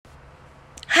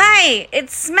Hi,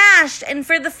 it's SmAsh, and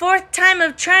for the 4th time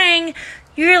of trying,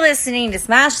 you're listening to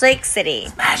Smash Lake City.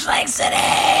 Smash Lake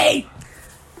City!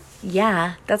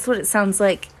 Yeah, that's what it sounds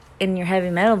like in your heavy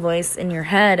metal voice in your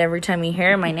head every time you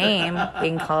hear my name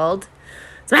being called.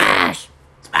 Smash!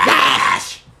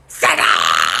 Smash! City!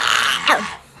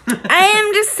 I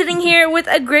am just sitting here with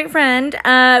a great friend.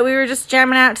 We were just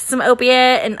jamming out to some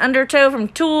Opiate and Undertow from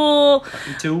Tool.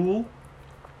 Tool.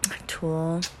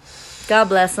 God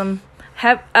bless them.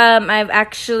 I've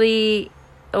actually...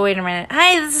 Oh, wait a minute.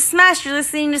 Hi, this is SmAsh. You're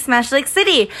listening to Smash Lake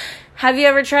City. Have you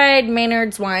ever tried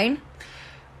Maynard's wine?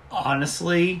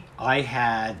 Honestly, I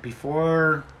had,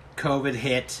 before COVID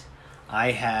hit,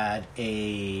 I had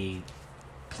a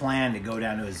plan to go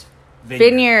down to his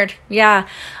vineyard. Yeah.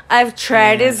 I've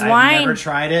tried his wine. I've never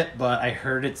tried it, but I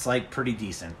heard it's, like, pretty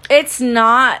decent. It's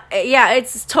not... Yeah,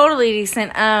 it's totally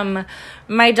decent.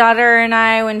 My daughter and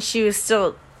I, when she was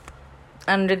still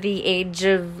under the age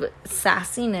of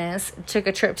sassiness, took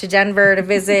a trip to Denver to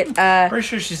visit... Pretty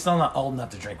sure she's still not old enough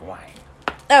to drink wine.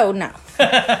 Oh, no.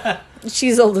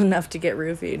 She's old enough to get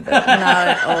roofied, but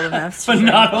not old enough to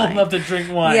old enough to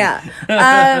drink wine.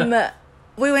 Yeah.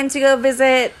 We went to go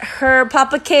visit her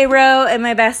Papa K-Ro and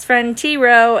my best friend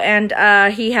T-Ro, and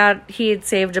he had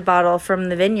saved a bottle from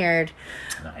the vineyard.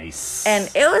 Nice. And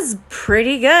it was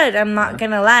pretty good, I'm not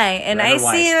going to lie. And I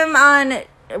see him on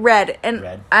red. And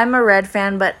Red. I'm a red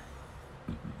fan, but...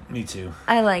 Me too.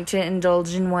 I like to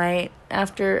indulge in white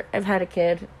after I've had a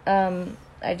kid. I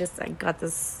got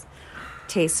this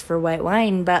taste for white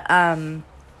wine, but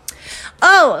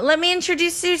let me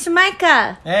introduce you to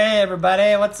Micah. Hey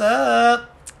everybody, what's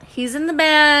up? He's in the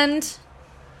band.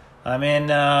 I'm in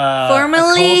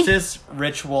Formerly occultist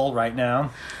ritual right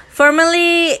now.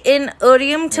 Formerly in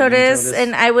Odium Totus,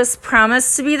 and I was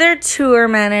promised to be their tour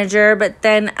manager, but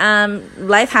then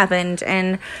life happened,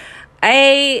 and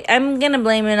I'm gonna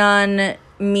blame it on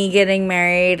me getting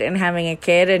married and having a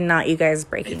kid and not you guys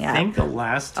breaking up. I think the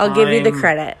last time... I'll give you the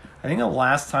credit. I think the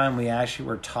last time we actually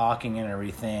were talking and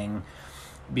everything,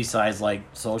 besides, like,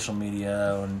 social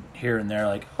media and here and there,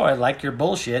 like, oh, I like your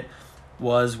bullshit,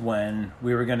 was when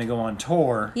we were going to go on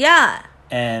tour. Yeah.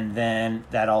 And then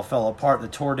that all fell apart. The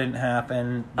tour didn't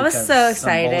happen. I was so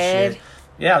excited.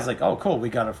 Yeah, I was like, oh, cool, we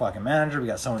got a fucking manager. We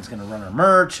got someone who's going to run our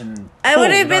merch. And I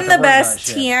would have been the best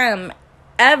TM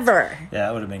ever. Yeah,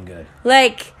 that would have been good.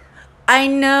 Like, I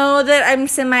know that I'm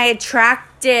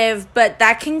semi-attractive, but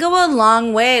that can go a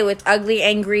long way with ugly,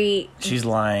 angry... She's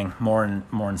lying. More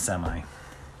than semi.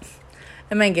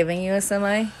 Am I giving you a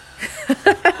semi?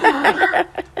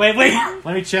 Wait. Let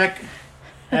me check.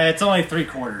 It's only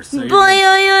 3/4. So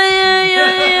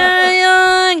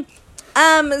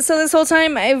so this whole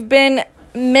time I've been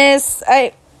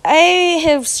I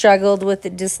have struggled with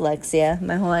dyslexia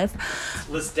my whole life.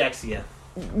 Lysdexia.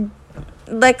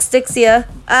 Lexdixia.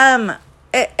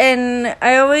 And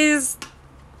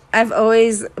I've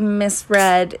always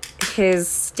misread his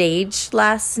stage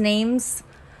last names.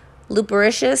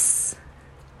 Lupericious.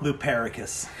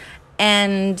 Lupericus.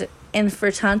 And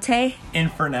Infertante.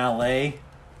 Infernale.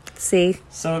 See?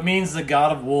 So it means the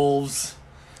god of wolves,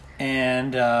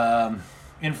 and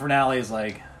Infernale is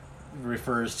like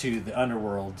refers to the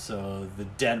underworld. So the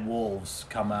dead wolves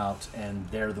come out, and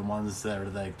they're the ones that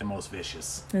are like the most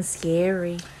vicious. That's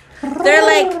scary. They're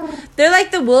like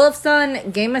the wolves on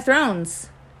Game of Thrones.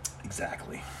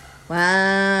 Exactly.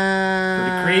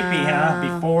 Wow. Pretty creepy,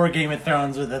 huh? Before Game of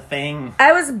Thrones was a thing.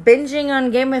 I was binging on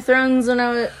Game of Thrones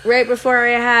right before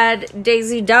I had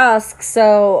Daisy Dusk,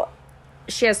 so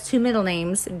she has 2 middle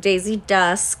names, Daisy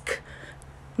Dusk.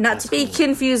 Not That's to be cool.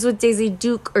 confused with Daisy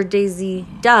Duke or Daisy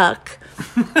Duck,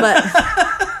 but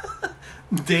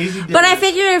Daisy Duck. But I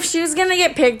figure if she was gonna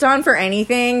get picked on for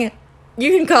anything,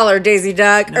 you can call her Daisy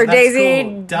Duck or Daisy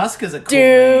cool. Dusk is a cool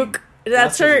Duke. name.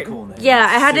 That's Dusk her. is a cool name. Yeah,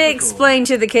 I had to Super explain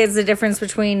to the kids the difference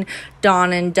between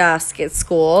dawn and dusk at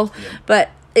school. Yeah.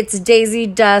 But it's Daisy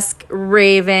Dusk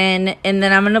Raven, and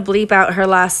then I'm gonna bleep out her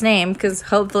last name because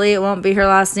hopefully it won't be her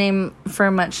last name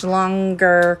for much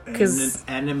longer. Because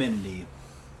anonymity.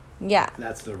 Yeah,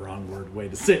 that's the wrong way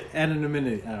to say it.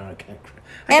 Anonymity. I don't know. I can't talk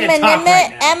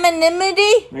right now.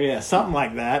 Anonymity. Yeah, something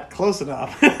like that. Close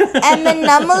enough.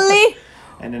 Anomaly.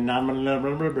 And then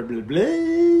blah.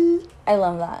 I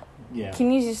love that. Yeah.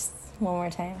 Can you just one more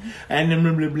time? And then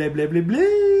blah blah blah blah blah. I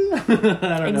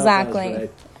don't exactly. know if that was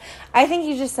right. I think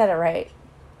you just said it right.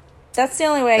 That's the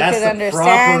only way I could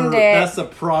understand it. That's the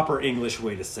proper English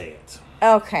way to say it.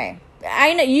 Okay,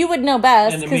 I know you would know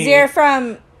best because you're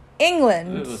from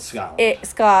England. Scotland.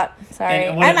 Scott. Sorry.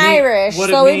 I'm Irish,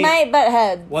 so we might butt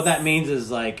heads. What that means is,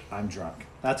 like, I'm drunk.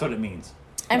 That's what it means.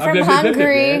 I'm from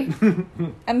Hungary.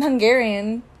 I'm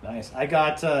Hungarian. Nice. I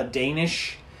got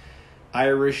Danish,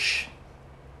 Irish,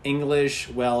 English,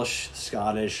 Welsh,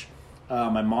 Scottish.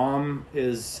 My mom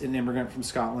is an immigrant from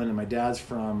Scotland, and my dad's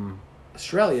from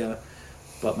Australia.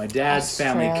 But my dad's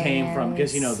family came from,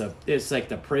 because it's like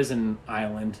the prison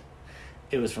island.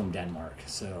 It was from Denmark.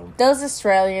 So those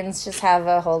Australians just have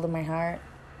a hold of my heart.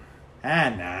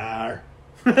 No.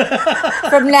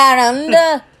 From down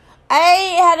under. I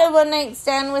had a one-night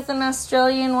stand with an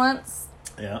Australian once.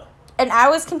 Yeah. And I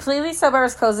was completely sober. I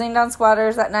was closing down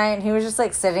Squatters that night, and he was just,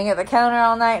 like, sitting at the counter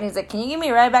all night, and he's like, can you give me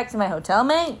a ride back to my hotel,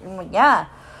 mate? And I'm like, yeah.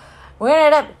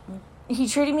 He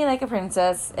treated me like a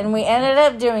princess, and we ended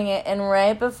up doing it, and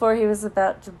right before he was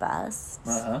about to bust,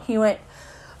 he went,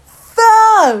 "Fuck!"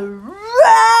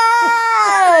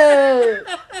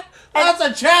 That's a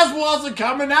Chaz Wilson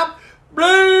coming up.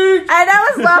 Blink! And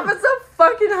I was laughing so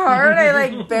fucking hard. I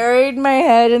like buried my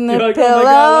head in the like, pillow. oh my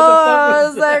God, I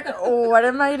was like, what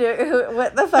am I doing?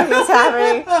 What the fuck is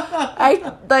happening?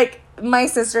 My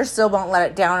sister still won't let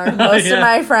it down, or most of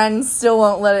my friends still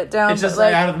won't let it down. It's just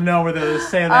like out of nowhere they're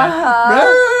saying that.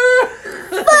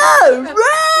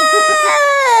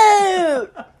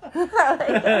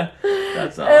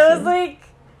 That's awesome. It was like,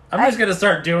 I'm just gonna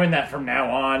start doing that from now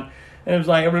on. And it was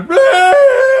like,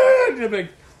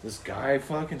 this guy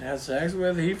fucking had sex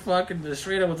with. He fucking the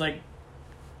straight up was like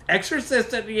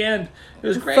Exorcist at the end. It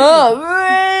was crazy.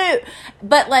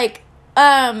 But like,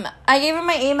 I gave him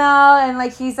my email, and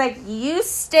like he's like, you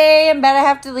stay in bed. I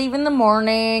have to leave in the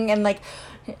morning, and like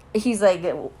he's like,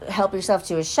 help yourself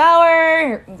to a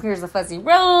shower. Here's a fuzzy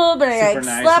robe, and I like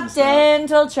slept in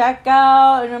till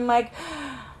checkout, and I'm like,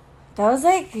 that was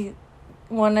like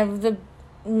one of the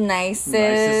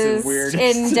nicest and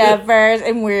endeavors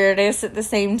and weirdest at the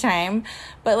same time.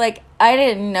 But like, I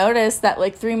didn't notice that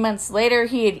like 3 months later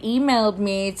he had emailed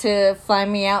me to fly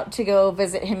me out to go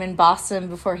visit him in Boston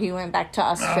before he went back to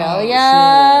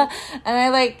Australia. And I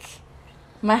like,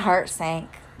 my heart sank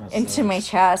into my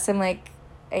chest. I'm like,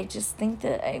 I just think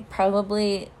that I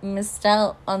probably missed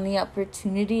out on the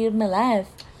opportunity of my life.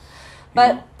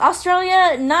 But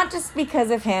Australia, not just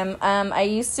because of him. I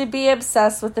used to be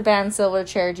obsessed with the band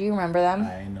Silverchair. Do you remember them?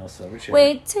 I know Silverchair.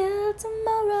 Wait till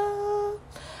tomorrow.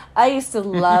 I used to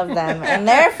love them. And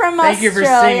they're from Australia. Thank you for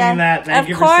singing that. Thank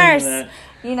you for singing that.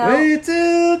 You know. Wait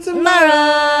till tomorrow.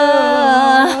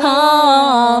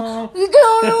 You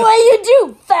don't know what you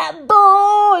do, fat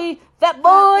boy. Fat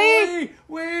boy.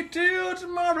 Wait till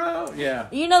tomorrow. Yeah.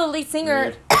 You know the lead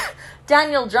singer...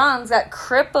 Daniel Johns got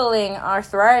crippling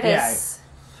arthritis.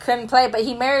 Yeah. Couldn't play, but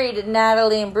he married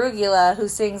Natalie Imbruglia, who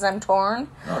sings I'm Torn.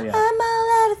 Oh, yeah. I'm all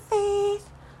out of faith.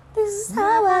 This is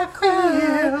how I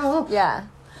feel. Yeah.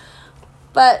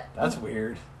 But... that's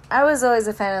weird. I was always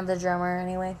a fan of the drummer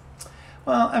anyway.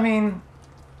 Well, I mean,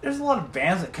 there's a lot of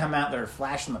bands that come out that are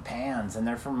flash in the pans, and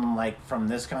they're from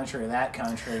this country or that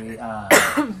country.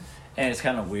 And it's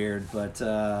kind of weird, but...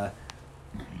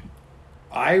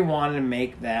 I want to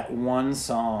make that one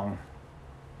song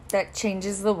that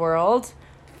changes the world.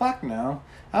 Fuck no.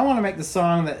 I want to make the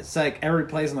song that's like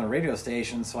everybody plays on the radio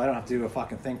station, so I don't have to do a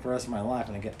fucking thing for the rest of my life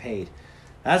and I get paid.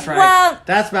 That's right. Well,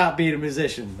 that's about being a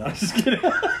musician. No, I'm just kidding.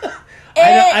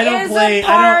 I don't play.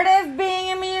 Part of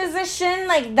being a musician,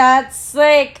 like that's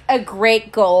like a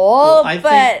great goal. Well,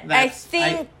 I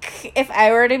think if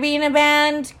I were to be in a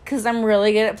band, because I'm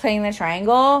really good at playing the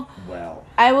triangle. Well,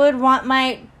 I would want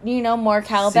my, more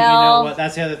cowbell. See, you know what?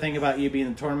 That's the other thing about you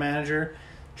being the tour manager.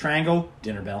 Triangle,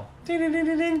 dinner bell. Ding, ding, ding,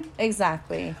 ding, ding.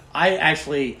 Exactly. I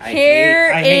hate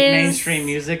mainstream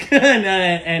music,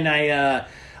 and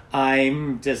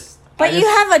I'm just. But you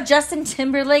have a Justin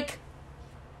Timberlake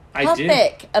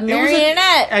puppet, a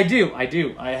marionette. I do.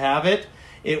 I have it.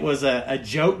 It was a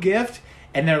joke gift.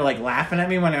 And they're like laughing at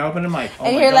me when I open them, like, oh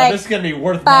my god, like, this is gonna be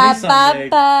worth money someday.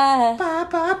 I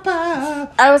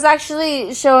was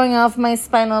actually showing off my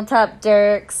Spinal Tap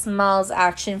Derek Smalls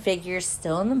action figure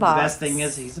still in the box. The best thing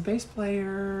is he's a bass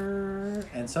player,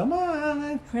 and so am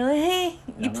I. Really?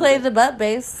 You play the butt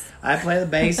bass? I play the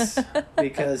bass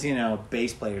because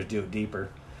bass players do it deeper.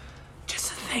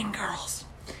 Just a thing, girls.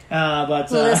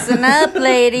 But listen up,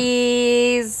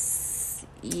 ladies.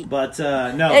 But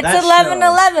no, it's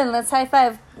 11:11. Let's high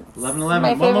five. 11:11.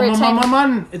 My favorite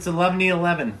time. It's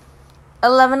 11:11.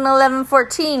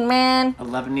 11:11:14, man.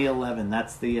 11:11.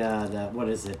 That's the what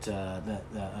is it?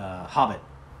 The Hobbit.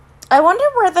 I wonder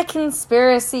where the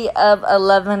conspiracy of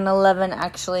 11:11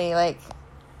 actually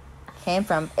came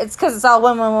from. It's because it's all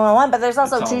 1, but there's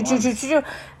also 2,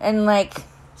 and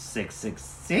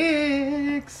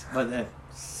 666. But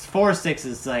 4 6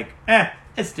 is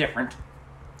it's different.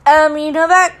 You know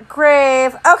that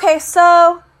grave. Okay,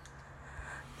 so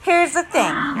here's the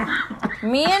thing.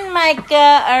 Me and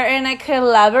Micah are in a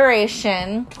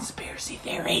collaboration. Conspiracy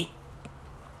theory.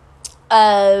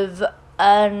 Of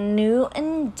a new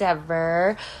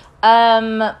endeavor.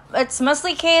 It's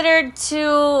mostly catered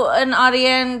to an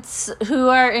audience who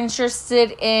are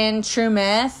interested in true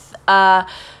myth,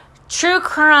 true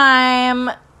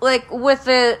crime, like with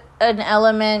an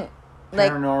element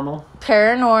like paranormal.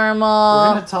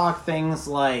 We're going to talk things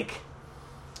like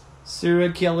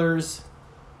serial killers,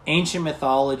 ancient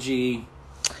mythology,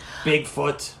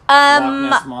 Bigfoot, Loch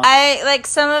Ness Monster. I like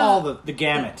some of all the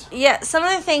gamut. Yeah, some of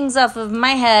the things off of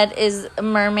my head is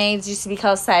mermaids used to be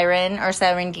called siren or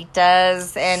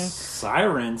sirengitas, and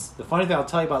sirens. The funny thing I'll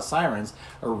tell you about sirens,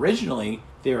 originally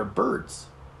they were birds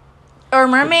or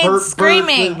mermaids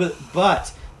screaming,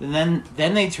 but then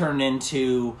they turn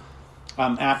into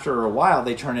after a while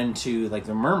they turn into like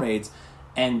the mermaids.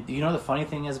 And you know the funny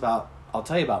thing is I'll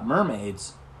tell you about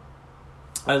mermaids.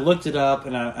 I looked it up,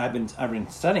 and I've been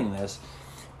studying this.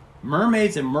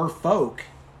 Mermaids and merfolk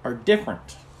are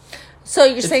different. So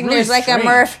you're saying really there's like strange.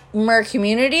 A mer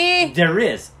community? There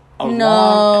is.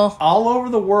 No. All over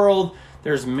the world,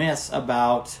 there's myths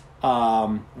about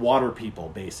water people,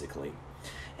 basically.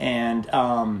 And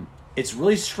it's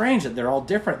really strange that they're all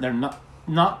different. They're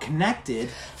not connected.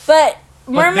 But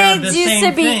mermaids used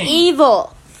to be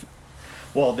evil.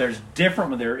 Well, there's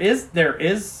different. There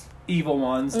is evil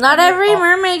ones. Not every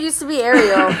mermaid used to be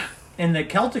Ariel. In the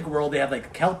Celtic world, they have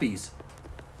like kelpies,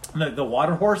 the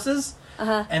water horses,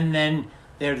 and then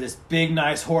they're this big,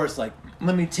 nice horse. Like,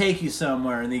 let me take you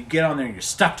somewhere, and they get on there, and you're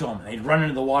stuck to them, and they run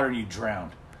into the water, and you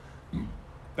drown.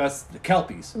 That's the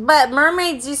kelpies. But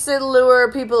mermaids used to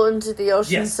lure people into the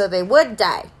ocean so they would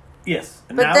die. Yes,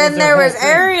 and but then there was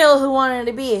Ariel who wanted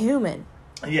to be a human.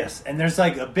 Yes, and there's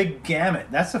like a big gamut.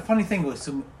 That's the funny thing.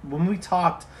 So when we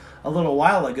talked a little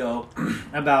while ago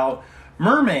about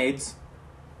mermaids,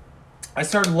 I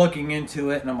started looking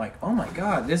into it, and I'm like, oh my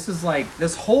god, this is like,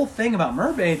 this whole thing about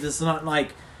mermaids is not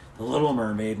like the Little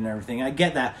Mermaid and everything. I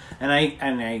get that, and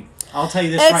I'll tell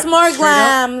you this. It's more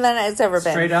glam than it's ever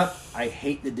been. Straight up, I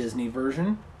hate the Disney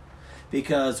version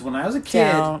because when I was a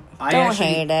kid, I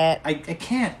hate it. I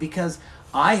can't, because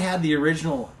I had the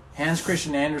original Hans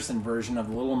Christian Andersen version of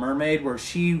the Little Mermaid where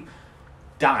she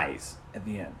dies at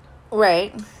the end.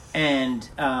 Right. And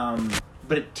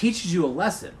but it teaches you a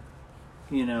lesson,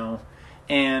 you know,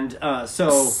 and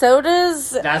so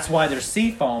does. That's why there's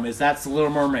sea foam. That's the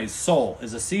Little Mermaid's soul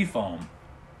is a sea foam,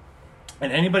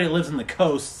 and anybody that lives in the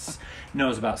coasts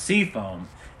knows about sea foam.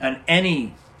 And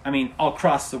all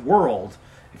across the world,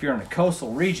 if you're in a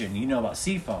coastal region, you know about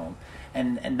sea foam,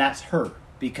 and that's her,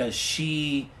 because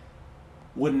she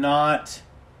would not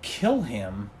kill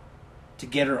him to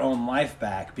get her own life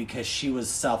back because she was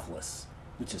selfless.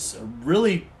 Which is a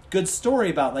really good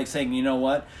story about like saying, you know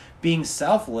what, being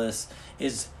selfless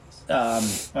is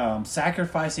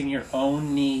sacrificing your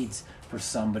own needs for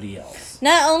somebody else.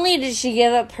 Not only did she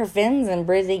give up her fins and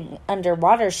breathing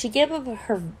underwater, she gave up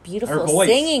her beautiful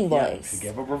singing voice. Yeah, she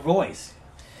gave up her voice.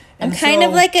 I'm kind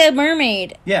of like a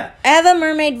mermaid. Yeah. I have a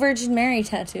Mermaid Virgin Mary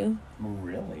tattoo.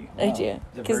 Really? Wow. I do.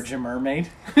 The Virgin Mermaid?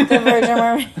 The Virgin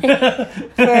Mermaid.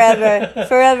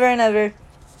 Forever and ever.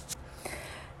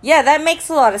 Yeah, that makes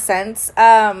a lot of sense.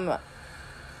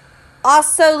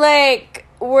 Also, like,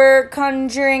 we're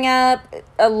conjuring up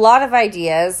a lot of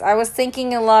ideas. I was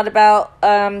thinking a lot about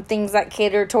things that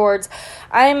cater towards...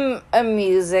 I'm a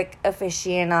music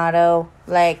aficionado.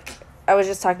 Like, I was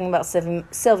just talking about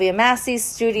Sylvia Massey's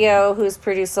studio, who's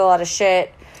produced a lot of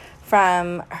shit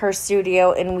from her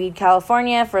studio in Weed,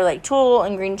 California for, like, Tool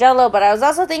and Green Jello. But I was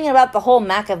also thinking about the whole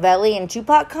Machiavelli and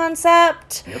Tupac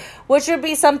concept, which would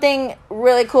be something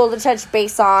really cool to touch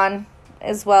base on,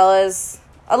 as well as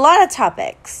a lot of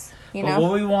topics, you know? But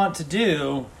what we want to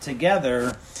do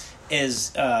together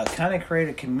is kind of create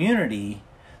a community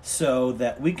so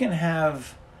that we can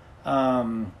have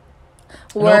an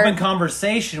open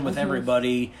conversation with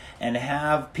everybody and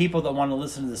have people that want to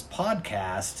listen to this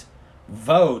podcast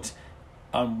vote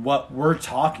on what we're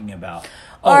talking about.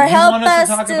 Or help us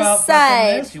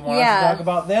decide. You want us to talk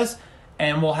about this?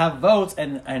 And we'll have votes,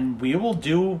 and we will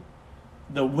do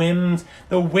the whims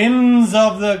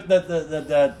of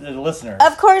the listeners.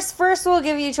 Of course, first we'll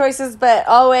give you choices, but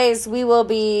always we will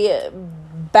be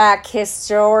back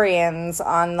historians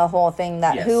on the whole thing,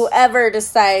 that whoever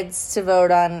decides to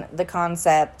vote on the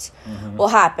concept will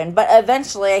happen. But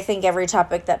eventually, I think every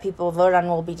topic that people vote on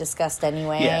will be discussed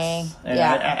anyway. Yes. And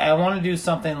I want to do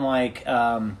something like,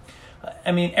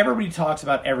 everybody talks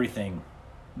about everything.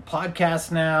 Podcasts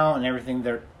now and everything,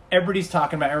 everybody's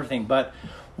talking about everything. But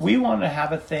we want to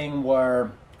have a thing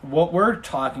where what we're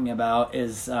talking about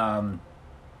is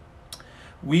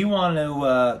we want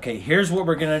to, here's what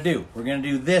we're going to do. We're going to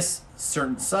do this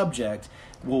certain subject.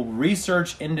 We'll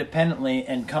research independently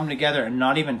and come together and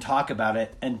not even talk about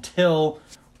it until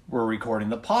we're recording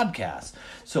the podcast.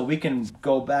 So we can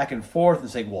go back and forth and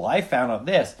say, well, I found out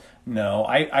this. No,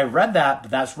 I read that,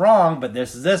 but that's wrong, but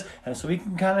this is this. And so we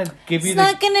can kind of give you It's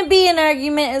not going to be an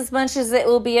argument as much as it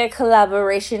will be a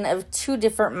collaboration of two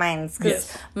different minds.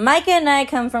 Because Micah and I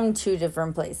come from two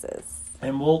different places.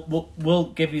 And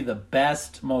we'll give you the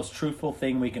best, most truthful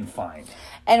thing we can find.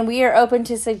 And we are open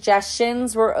to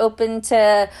suggestions. We're open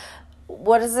to,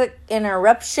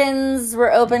 interruptions.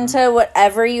 We're open to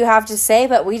whatever you have to say.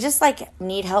 But we just,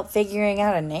 need help figuring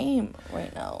out a name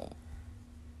right now.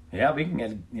 Yeah, we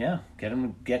can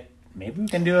maybe we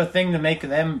can do a thing to make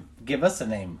them give us a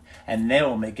name. And they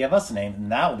will give us a name, and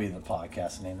that will be the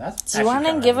podcast name. Do you want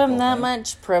to give them that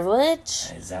much privilege?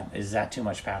 Is that too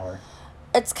much power?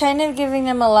 It's kind of giving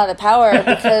them a lot of power,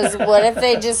 because what if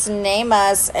they just name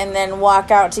us and then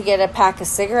walk out to get a pack of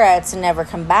cigarettes and never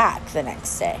come back the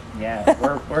next day? Yeah,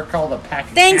 we're called a pack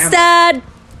of Thanks, camels. Dad!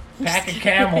 Pack of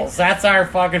camels. That's our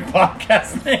fucking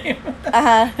podcast name.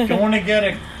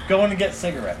 Going to get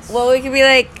cigarettes. Well, we could be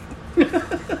like,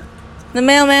 the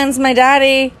mailman's my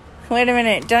daddy. Wait a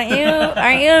minute, aren't you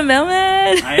a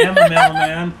mailman? I am a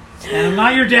mailman, and I'm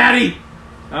not your daddy.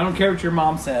 I don't care what your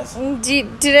mom says.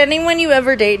 Did anyone you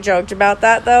ever date joked about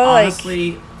that, though?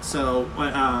 Honestly, so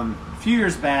a few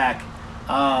years back,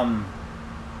 I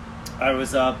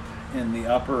was up in the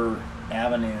upper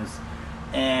avenues,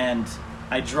 and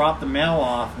I dropped the mail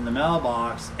off in the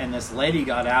mailbox, and this lady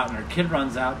got out, and her kid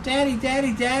runs out, Daddy,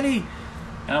 Daddy, Daddy.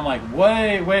 And I'm like,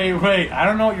 wait. I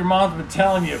don't know what your mom's been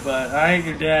telling you, but I ain't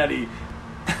your daddy.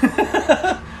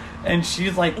 And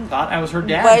she's thought I was her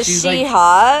dad. Was she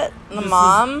hot? The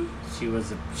mom?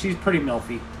 She's pretty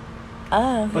milfy.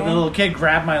 Oh, okay. But the little kid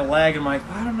grabbed my leg and I'm like,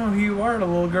 I don't know who you are, the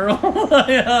little girl.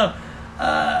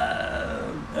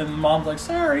 And the mom's like,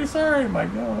 sorry. I'm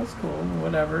like, no, that's cool,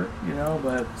 whatever,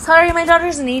 but... Sorry, my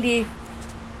daughter's needy.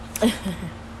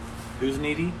 Who's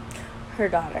needy? Her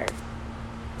daughter.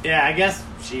 Yeah, I guess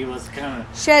she was kind of...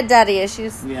 She had daddy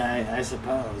issues. Yeah, I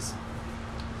suppose.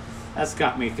 That's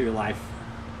got me through life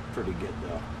pretty good,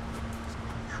 though.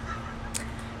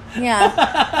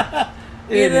 Yeah.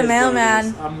 You're the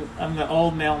mailman. I'm the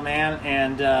old mailman,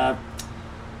 and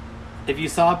if you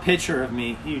saw a picture of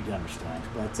me, you'd understand.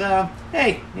 But,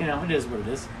 hey, it is what it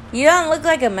is. You don't look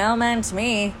like a mailman to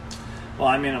me. Well,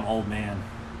 I mean, I'm an old man.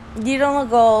 You don't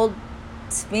look old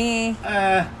to me.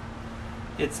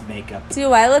 It's makeup.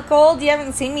 Do I look old? You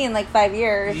haven't seen me in 5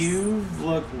 years. You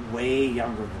look way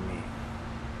younger than me.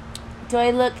 Do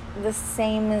I look the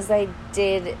same as I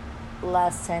did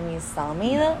last time you saw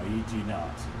me, though? No, you do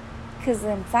not. Because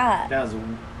I'm fat. That was...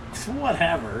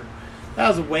 Whatever. That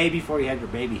was way before you had your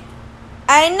baby.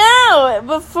 I know!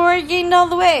 Before I gained all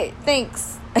the weight.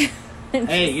 Thanks.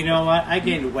 Hey, you know what? I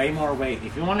gained way more weight.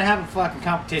 If you want to have a fucking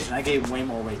competition, I gained way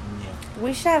more weight than you.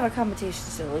 We should have a competition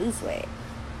to lose weight.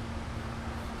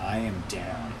 I am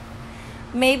down.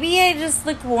 Maybe I just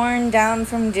look worn down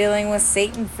from dealing with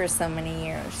Satan for so many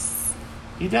years.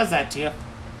 He does that to you.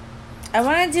 I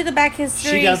want to do the back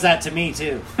history. She does that to me,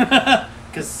 too.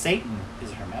 Because Satan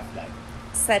is a hermaphrodite.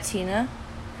 Satina.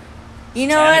 You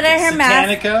know what a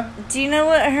hermaphrodite... Satanica? Do you know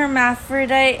what a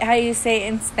hermaphrodite, how you say it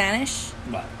in Spanish?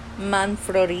 What?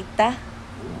 Manfrodita.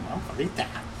 Ooh, Manfrodita.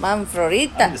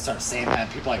 Manfrodita. I'm going to start saying that.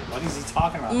 People are like, what is he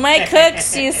talking about? My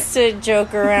cooks used to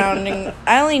joke around. And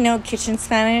I only know kitchen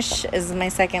Spanish as my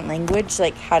second language,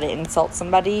 how to insult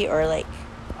somebody or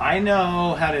I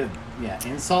know how to,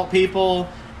 insult people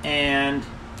and...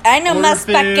 I know más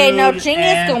pa' que no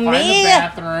chingues conmigo. Find the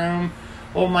bathroom.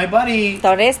 Well, my buddy...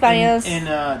 Torres Baños.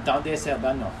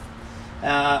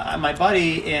 My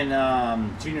buddy in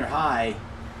junior high,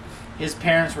 his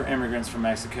parents were immigrants from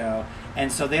Mexico,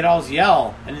 and so they'd always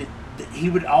yell, and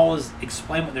he would always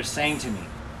explain what they're saying to me.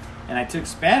 And I took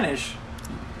Spanish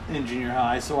in junior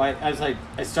high, so I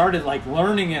started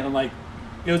learning it, and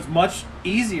it was much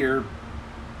easier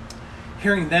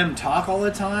hearing them talk all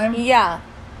the time. Yeah.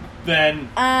 Than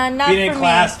not being in for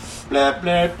class, me. blah,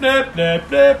 blah, blah, blah,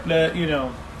 blah,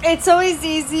 blah, It's always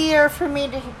easier for me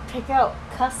to pick out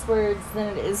cuss words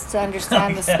than it is to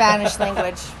understand the Spanish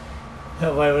language.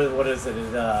 What is it?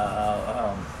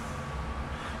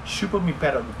 Chupa mi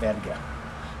perro verga.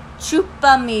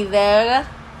 Chupa mi verga?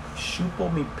 Chupa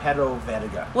mi perro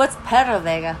verga. What's perro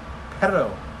verga?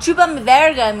 Perro. Chupa mi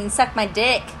verga means suck my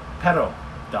dick. Perro.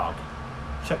 Dog.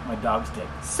 Suck my dog's dick.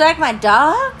 Suck my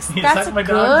dog's? Yeah, That's suck a my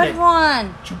good dick.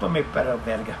 one. Chupa mi perro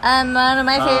verga. One of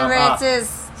my favorites is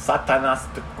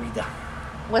Satanas te cuida.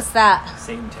 What's that?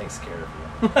 Satan takes care of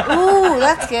you. Ooh,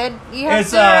 that's good. You have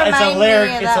It's to a remind lyric.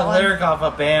 me of It's that a one. lyric off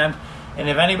a band, and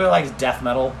if anybody likes death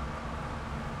metal,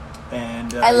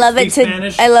 and I love it to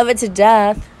Spanish, I love it to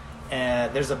death.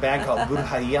 there's a band called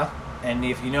Brujeria, and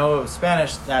if you know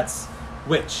Spanish, that's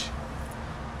witch.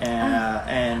 Bruja.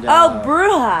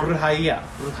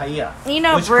 Brujeria. You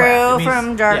know Witchcraft. Brew It means-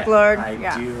 from Dark Lord. I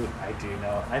Yeah. do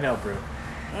know. I know Brew.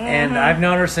 And I've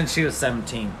known her since she was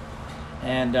 17.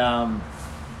 And,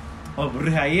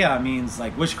 Brujeria means,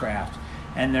 like, witchcraft.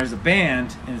 And there's a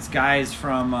band, and it's guys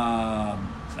from,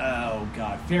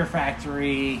 Fear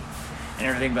Factory and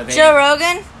everything, but they... Joe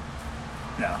Rogan?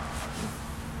 No.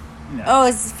 Oh,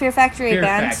 it's Fear Factory Fear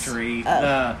band? Factory,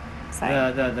 Oh.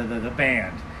 the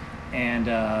band. And,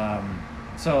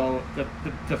 so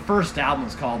the first album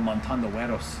is called Montando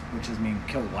Hueros, which is mean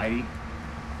Kill Whitey.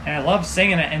 And I love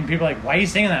singing it, and people are like, why are you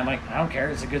singing that? I'm like, I don't care,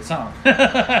 it's a good song.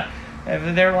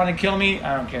 If they want to kill me,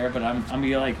 I don't care, but I'm gonna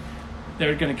be like,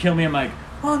 they're gonna kill me, I'm like,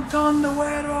 Montando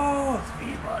Hueros,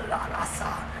 viva la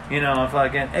raza. You know,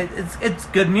 fucking, it's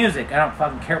good music. I don't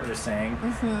fucking care what they're saying.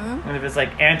 Mm-hmm. And if it's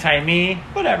like anti-me,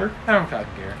 whatever, I don't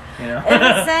fucking care. You know, If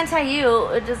it's anti-you,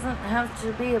 it doesn't have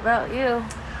to be about you.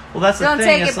 well, that's the Don't thing.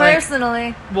 take it It's like,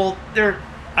 personally. well,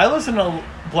 I listen to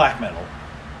black metal.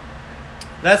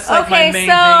 That's like Okay, my main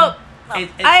so thing.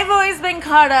 I've always been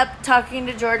caught up talking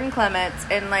to Jordan Clements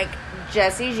and like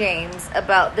Jesse James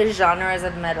about the genres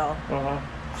of metal.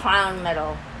 Clown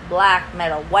metal, black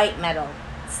metal, white metal,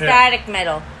 static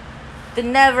metal, the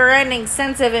never-ending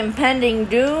sense of impending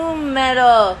doom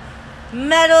metal,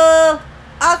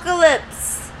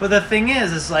 apocalypse. But the thing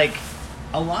is, it's like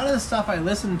a lot of the stuff I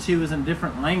listen to is in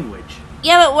different language.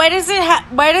 Yeah, but why does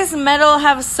why does metal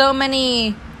have so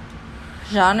many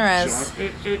genres?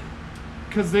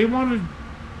 Because they want to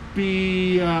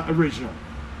be original.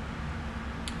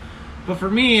 But for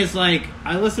me, it's like,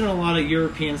 I listen to a lot of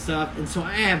European stuff, and so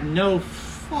I have no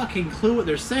fucking clue what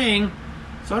they're saying,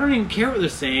 so I don't even care what they're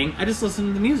saying, I just listen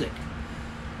to the music.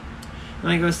 And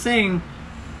like I was saying,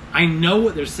 I know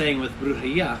what they're saying with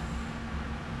Brujeria.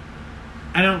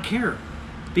 I don't care,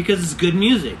 because it's good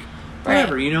music.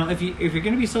 Whatever, Right. you know, if you're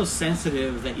going to be so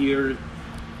sensitive that you're,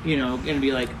 you know, going to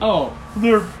be like, oh,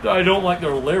 I don't like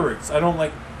their lyrics, I don't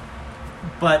like...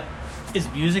 But is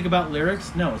music about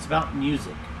lyrics? No, it's about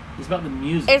music. It's about the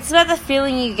music. It's about the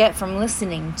feeling you get from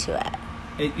listening to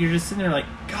it. You're just sitting there like,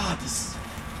 God, this is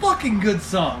a fucking good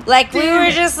song. Like, we Damn were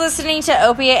it. just listening to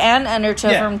Opiate and Undertow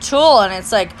Yeah. from Tool, and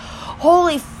it's like,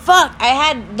 holy fuck, I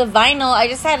had the vinyl, I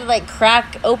just had to, like,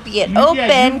 crack Opiate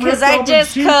open, because I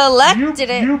just collected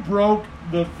it. You broke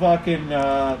the fucking,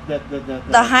 the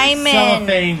Hymen.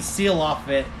 cellophane seal off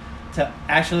it to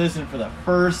actually listen for the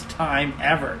first time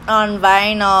ever. On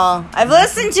vinyl. I've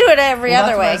listened to it every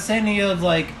other That's way. what I was saying to you,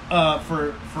 like,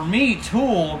 for me,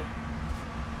 Tool,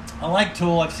 I like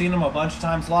Tool, I've seen them a bunch of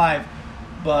times live,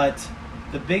 but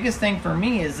the biggest thing for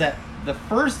me is that the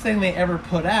first thing they ever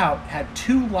put out had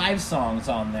 2 live songs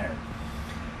on there,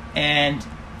 and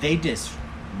they just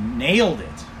nailed it.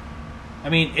 I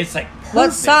mean, it's like perfect.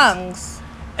 What songs?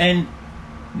 And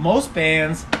most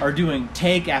bands are doing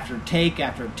take after take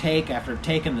after take after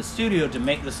take in the studio to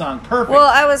make the song perfect. Well,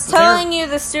 I was But they're telling you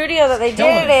the studio that they did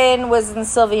killing it in was in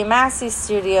Sylvia Massey's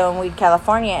studio in Weed,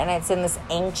 California, and it's in this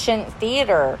ancient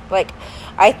theater. Like,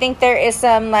 I think there is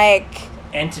some, like,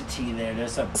 entity there.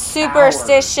 There's some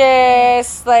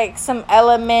superstitious, like, some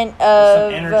element of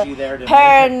some energy there to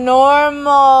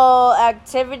paranormal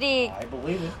activity. I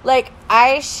believe it. Like,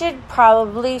 I should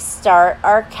probably start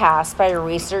our cast by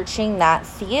researching that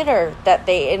theater that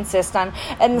they insist on.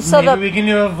 And so Maybe we can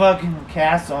do a fucking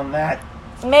cast on that.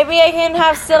 maybe I can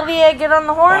have Sylvia get on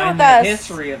the horn Find with the us.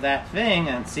 history of that thing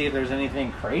and see if there's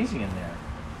anything crazy in there.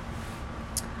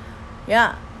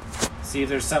 Yeah. See if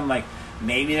there's some, like,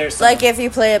 maybe there's some... Like if you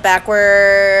play it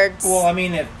backwards. Well, I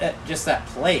mean, just that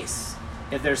place.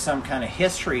 If there's some kind of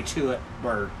history to it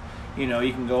where, you know,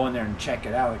 you can go in there and check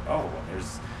it out. Like, oh, well,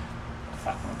 there's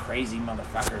fucking crazy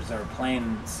motherfuckers that are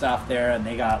playing stuff there and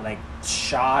they got, like,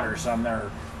 shot or something,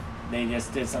 or they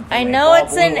just did something. I they know all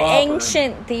it's an blew up,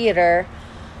 ancient theater.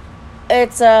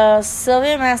 It's a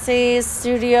Sylvia Massey's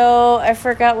studio. I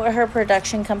forgot what her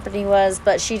production company was,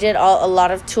 but she did a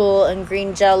lot of Tool and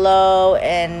Green Jello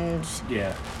and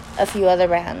yeah, a few other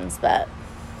bands. But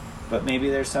maybe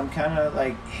there's some kind of,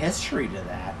 like, history to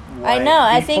that. I know.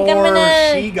 I think I'm Before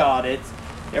gonna. she got it,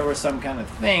 there was some kind of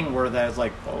thing where that was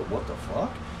like, oh, what the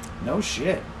fuck? No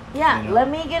shit. Yeah, You know? let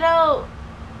me get out.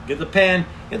 Get the pen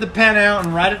out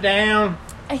and write it down.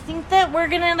 I think that we're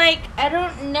gonna I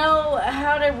don't know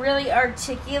how to really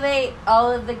articulate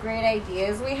all of the great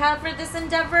ideas we have for this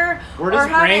endeavor. We're just or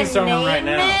how brainstorming to right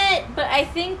name now. it, but I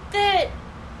think that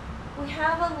we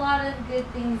have a lot of good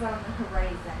things on the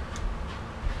horizon.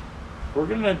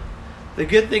 The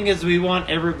good thing is we want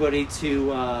everybody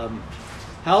to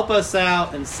help us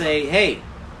out and say, hey,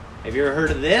 have you ever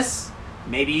heard of this?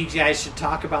 Maybe you guys should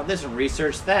talk about this and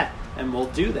research that, and we'll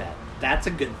do that. That's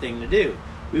a good thing to do.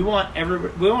 We want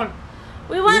everybody. We want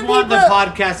the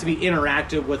podcast to be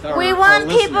interactive with our We want our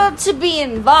people listeners. to be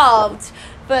involved,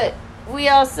 but we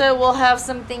also will have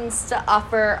some things to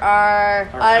offer our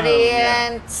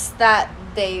audience that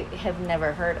they have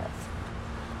never heard of.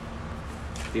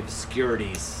 The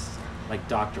obscurities, like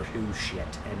Doctor Who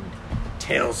shit and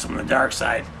Tales from the Dark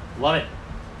Side. Love it.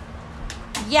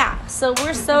 Yeah, so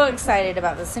we're so excited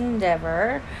about this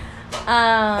endeavor.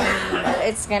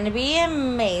 It's going to be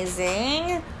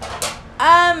amazing.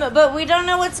 But we don't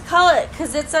know what to call it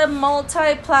because it's a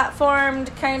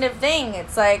multi-platformed kind of thing.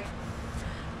 It's like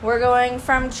we're going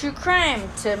from true crime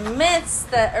to myths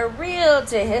that are real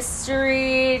to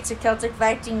history to Celtic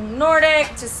Viking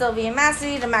Nordic to Sylvia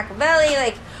Massey to Machiavelli.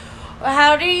 Like,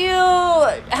 how do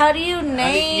you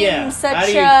name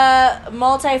such a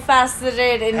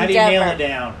multifaceted endeavor? How do you nail it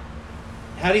down?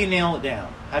 How do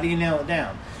you nail it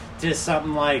down? Just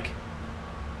something like,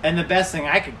 and the best thing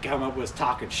I could come up with was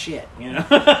talking shit, you know?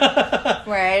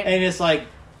 Right. And it's like,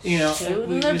 you know,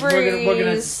 we're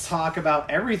gonna talk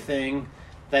about everything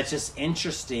that's just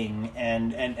interesting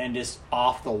and just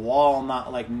off the wall,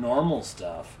 not like normal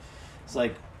stuff. It's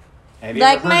like, have you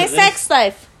ever heard my of this? sex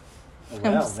life. Well,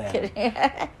 I'm just then. kidding.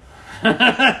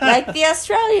 Like the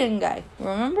Australian guy,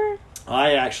 remember?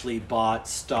 I actually bought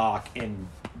stock in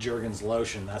Jergens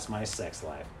lotion. That's my sex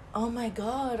life. Oh my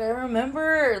god, I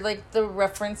remember like the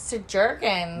reference to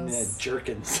Jergens. Yeah,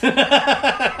 Jerkins.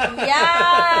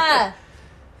 Yeah.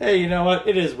 Hey, you know what?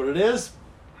 It is what it is.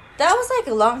 That was like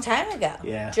a long time ago.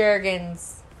 Yeah.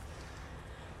 Jergens.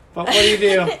 But what do you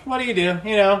do? What do you do?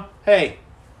 You know, hey.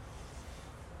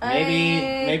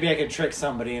 Maybe I could trick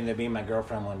somebody into being my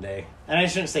girlfriend one day. And I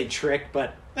shouldn't say trick,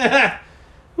 but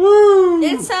woo!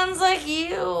 It sounds like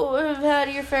you have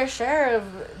had your fair share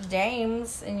of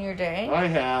dames in your day. I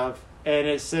have. And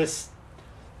it's just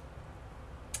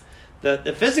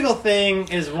the physical thing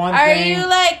is one thing.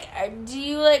 Do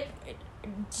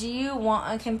you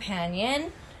want a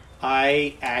companion?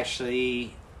 I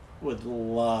actually would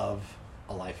love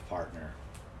a life partner.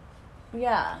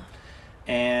 Yeah.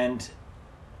 And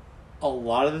a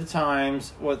lot of the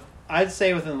times, I'd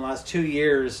say within the last 2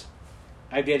 years,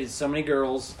 I've dated so many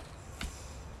girls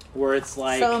where it's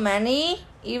like... So many?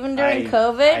 Even during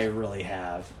COVID? I really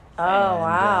have. Oh,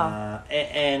 wow.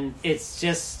 And it's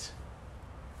just...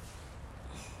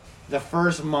 The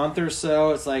first month or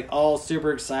so, it's like all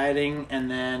super exciting, and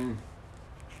then...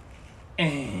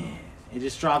 it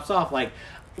just drops off. Like,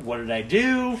 what did I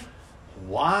do?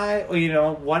 Why? Well, you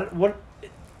know, what...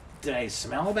 Did I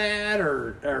smell bad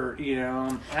or you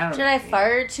know, I don't know. Did I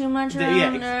fart too much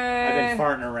around her? I've been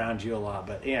farting around you a lot,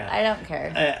 but yeah. I don't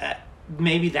care.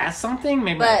 Maybe that's something.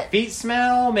 Maybe my feet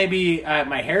smell. Maybe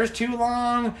my hair's too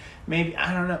long. Maybe,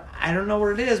 I don't know. I don't know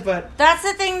what it is, but... That's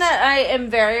the thing that I am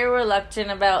very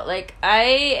reluctant about. Like, I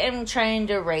am trying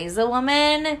to raise a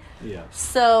woman. Yeah.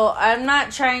 So, I'm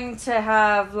not trying to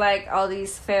have, like, all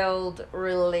these failed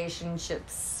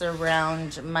relationships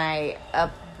around my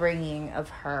upbringing of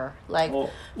her. Like,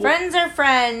 friends are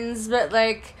friends, but,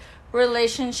 like,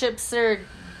 relationships are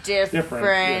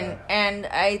different. Yeah. And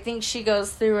I think she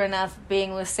goes through enough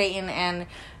being with Satan and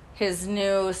his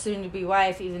new soon-to-be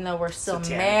wife, even though we're still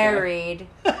married.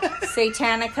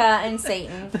 Satanica and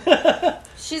Satan.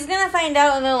 She's gonna find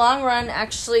out in the long run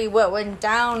actually what went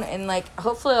down, and like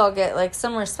hopefully I'll get like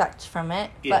some respect from it.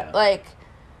 Yeah. But like,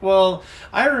 well,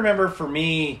 I remember for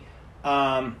me,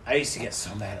 I used to get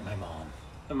so mad at my mom.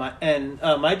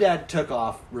 My dad took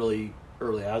off really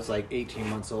early. I was like 18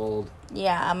 months old.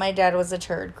 Yeah, my dad was a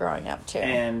turd growing up too.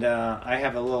 And I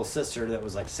have a little sister that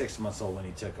was like 6 months old when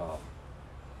he took off.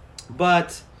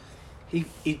 But he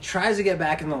tries to get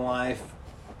back into life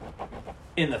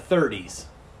in the 30s.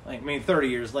 Like, I mean, 30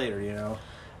 years later, you know.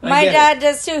 My dad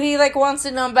does too. He like wants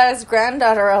to know about his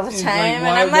granddaughter all the time, and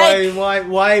I'm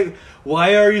like,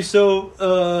 why are you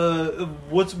so?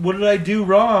 What did I do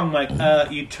wrong? Like,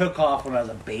 you took off when I was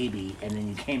a baby, and then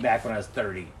you came back when I was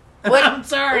 30. What, I'm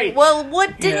sorry. Well,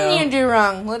 what didn't you do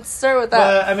wrong? Let's start with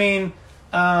that. I mean,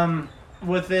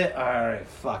 with it, all right.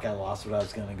 Fuck, I lost what I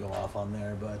was gonna go off on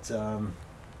there, but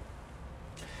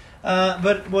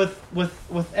But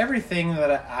with everything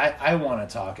that I want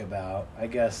to talk about, I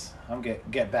guess I'm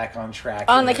get back on track.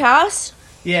 On the cast?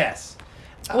 Yes.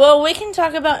 Well, we can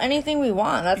talk about anything we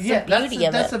want. That's the beauty of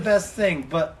it. That's the best thing.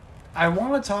 But I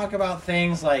want to talk about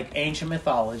things like ancient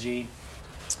mythology.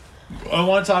 I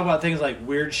want to talk about things like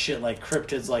weird shit like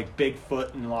cryptids like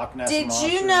Bigfoot and Loch Ness Monster.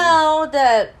 Did you know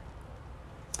that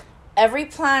every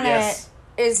planet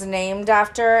is named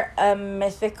after a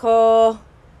mythical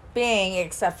being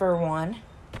except for one?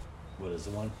 What is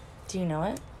the one? Do you know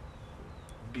it?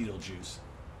 Beetlejuice.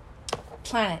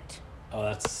 Planet. Oh,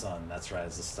 that's the sun. That's right.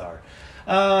 It's a star.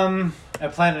 A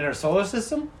planet in our solar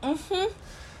system? Mm-hmm.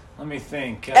 Let me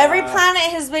think. Every planet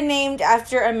has been named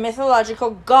after a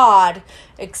mythological god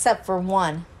except for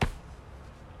one.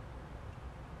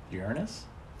 Uranus?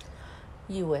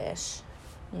 You wish.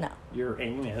 No.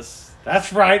 Uranus.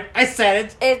 That's right. I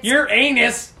said it.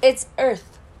 Uranus. It's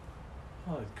Earth.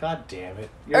 Oh, God damn it.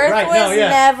 You're Earth right. was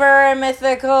never a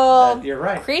mythical you're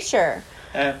right. creature.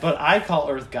 But I call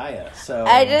Earth Gaia, so...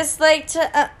 I just like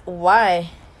to... why?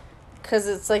 Because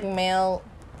it's like male...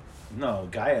 No,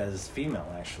 Gaia is female,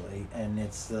 actually, and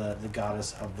it's the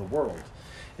goddess of the world.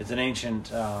 It's an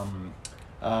ancient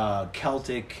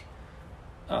Celtic...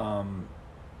 so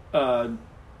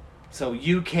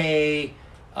UK,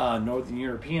 Northern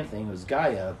European thing was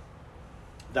Gaia.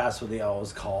 That's what they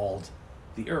always called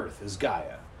the Earth, is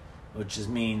Gaia, which just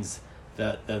means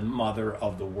the mother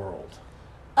of the world.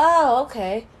 Oh,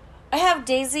 okay. I have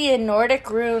Daisy and Nordic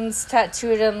runes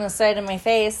tattooed on the side of my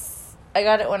face. I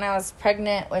got it when I was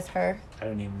pregnant with her. I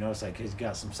didn't even notice that because you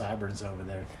got some sideburns over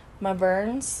there. My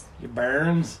burns. Your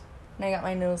burns? And I got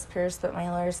my nose pierced, but my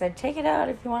lawyer said, take it out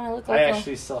if you want to look like I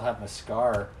actually still have my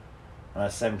scar. When I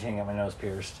was 17, I got my nose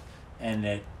pierced. And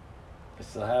I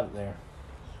still have it there.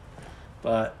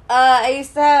 But... I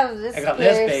used to have this I got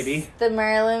pierced, this, baby. The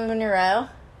Marilyn Monroe.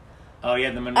 Oh,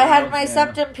 yeah, the Monroe. I had my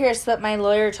septum pierced, but my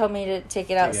lawyer told me to take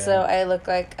it out, so I look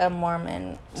like a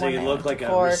Mormon. So you look like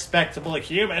a respectable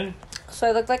human. So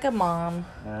I look like a mom.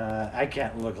 I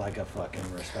can't look like a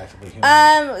fucking respectable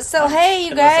human. So hey,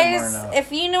 you guys,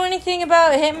 if you know anything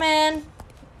about Hitman,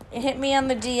 hit me on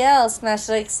the DL,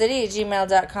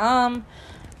 smashlikecity@gmail.com.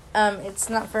 It's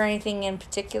not for anything in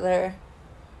particular,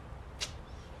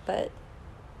 but...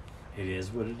 It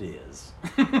is what it is.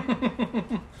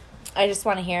 I just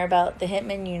want to hear about the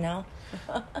Hitman, you know.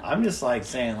 I'm just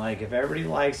saying, if everybody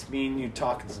likes me and you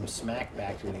talking some smack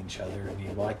back to each other, and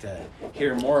you'd like to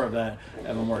hear more of a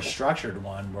more structured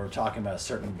one, where we're talking about a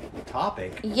certain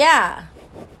topic. Yeah.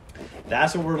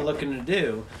 That's what we're looking to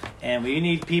do, and we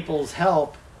need people's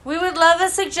help. We would love a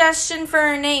suggestion for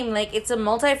a name. It's a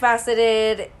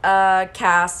multifaceted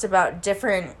cast about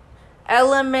different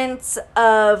elements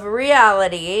of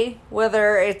reality,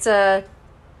 whether it's a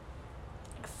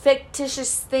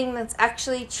fictitious thing that's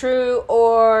actually true,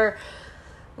 or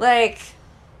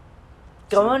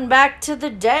going back to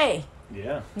the day.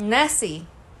 Yeah. Nessie,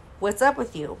 what's up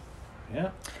with you?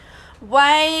 Yeah.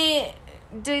 Why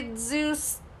did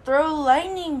Zeus throw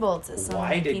lightning bolts at so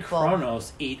many people? Why did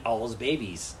Kronos eat all his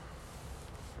babies?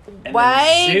 And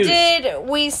why did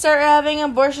we start having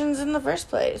abortions in the first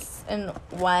place? And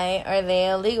why are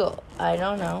they illegal? I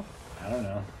don't know.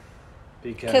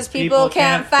 Because people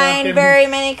can't find very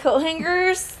many coat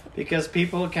hangers? Because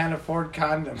people can't afford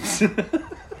condoms.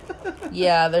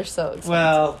 Yeah, they're so expensive.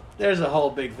 Well, there's a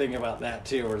whole big thing about that,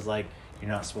 too, where it's you're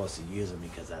not supposed to use them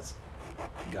because that's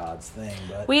God's thing.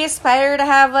 But we aspire to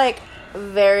have,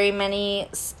 very many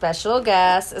special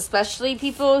guests, especially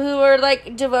people who are,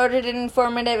 devoted and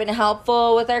informative and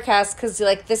helpful with our cast, because,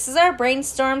 this is our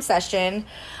brainstorm session.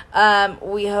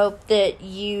 We hope that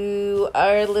you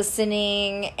are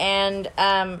listening and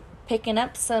picking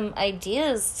up some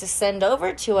ideas to send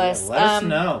over to us. Let us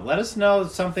know. Let us know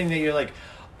something that you're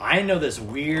I know this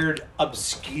weird,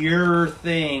 obscure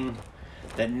thing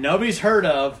that nobody's heard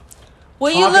of.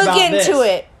 Will you look into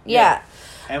it? Yeah.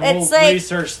 And we'll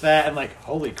research that and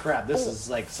holy crap, this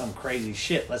is some crazy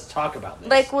shit. Let's talk about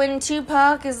this. When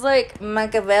Tupac is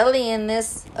Machiavelli in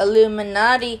this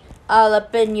Illuminati all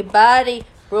up in your body.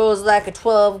 Rolls like a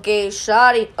 12-gauge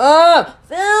shotty. Oh,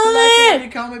 feel it! Why you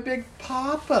call me Big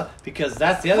Papa? Because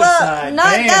that's the other side.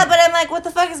 Not that, but I'm what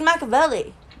the fuck is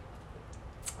Machiavelli?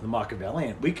 The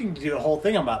Machiavellian. We can do a whole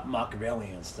thing about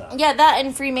Machiavellian stuff. Yeah, that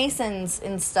and Freemasons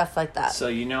and stuff like that. So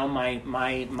my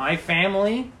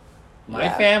family,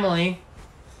 family.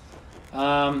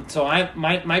 So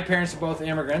my parents are both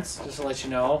immigrants. Just to let you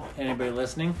know, anybody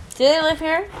listening. Do they live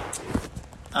here?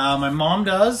 My mom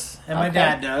does, and my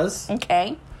dad does.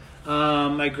 Okay.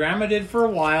 My grandma did for a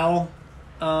while.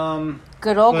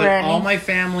 Good old granny. All my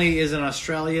family is in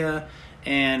Australia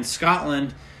and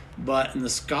Scotland, But in the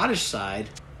Scottish side,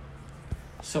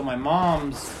 so my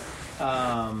mom's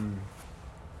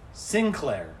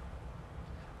Sinclair,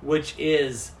 which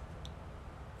is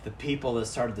the people that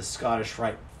started the Scottish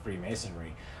Rite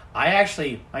Freemasonry.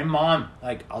 My mom,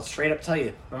 like, I'll straight up tell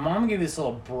you, my mom gave me this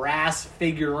little brass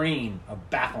figurine of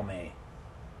Baphomet.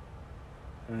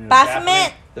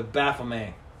 Baphomet? The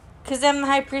Baphomet. Because I'm the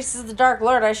high priestess of the Dark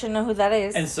Lord. I should know who that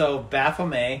is. And so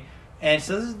Baphomet, and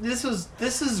so this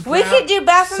is. We could do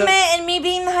Baphomet and me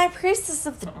being the high priestess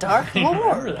of the Dark Lord. I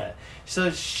remember that. So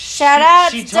Shout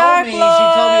out to Dark Lord. She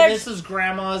told me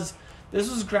this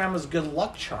was grandma's good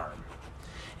luck charm,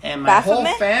 and my whole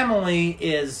family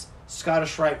is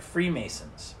Scottish Rite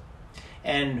Freemasons,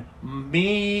 and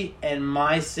me and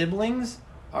my siblings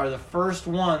are the first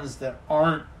ones that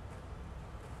aren't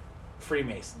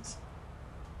Freemasons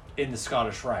in the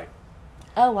Scottish Rite.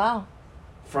 Oh, wow.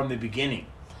 From the beginning.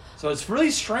 So it's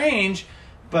really strange,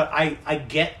 but I've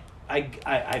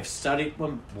studied.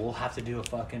 We'll have to do a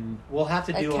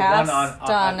one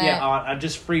on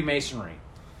just Freemasonry.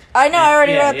 I know, I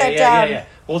already wrote that down. Yeah.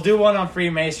 We'll do one on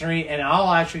Freemasonry, and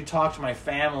I'll actually talk to my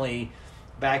family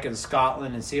back in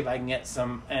Scotland and see if I can get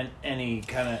any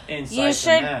kind of insight. You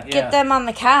should get them on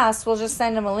the cast. We'll just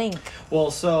send them a link.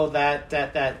 Well, so a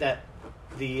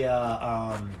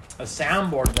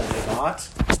soundboard that they bought,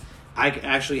 I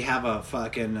actually have a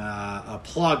fucking a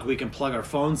plug we can plug our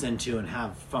phones into and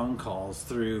have phone calls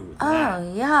through that.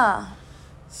 Oh, yeah.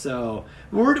 So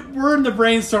we're in the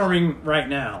brainstorming right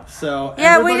now. So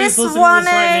yeah, everybody's we just listening to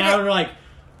this right now. They're like,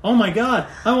 "Oh my god,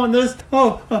 I want this!"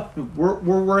 We're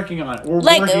working on it.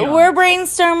 We're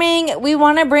brainstorming. We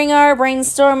want to bring our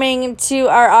brainstorming to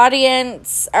our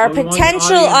audience, our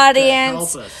potential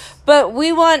audience, but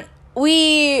we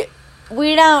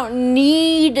don't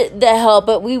need the help,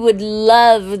 but we would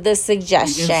love the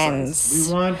suggestions.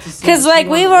 We want to see, because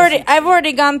I've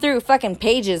already gone through fucking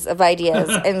pages of ideas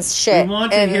and shit. We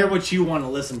want to hear what you want to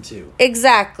listen to.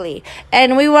 Exactly,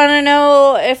 and we want to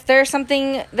know if there's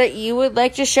something that you would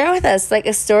like to share with us, like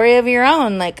a story of your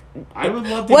own. Like, I would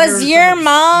love to was your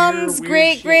mom's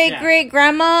great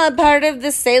grandma a part of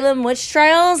the Salem witch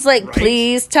trials? Like, right.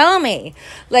 Please tell me.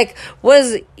 Like,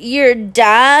 was your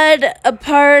dad a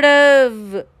part of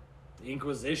the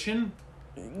Inquisition?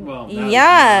 Well,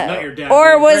 not your dad.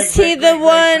 Or was he the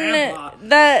one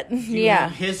that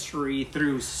history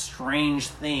through strange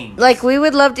things? Like, we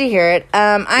would love to hear it.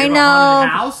 I know. A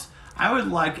haunted house? I would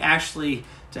like actually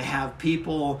to have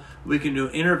people we can do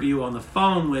an interview on the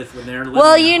phone with when they're living.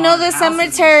 Well, you know the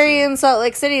cemetery in Salt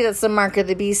Lake City. That's the Mark of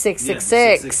the Beast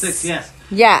 666. 666. Yes.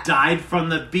 Yeah. Died from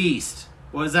the beast.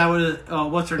 Was that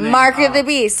what's her name? Mark of the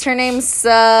Beast. Her name's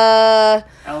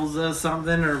Elza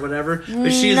something or whatever.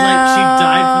 But she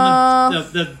died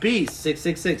from the beast.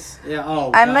 666. Yeah.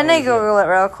 Oh. I'm gonna Google it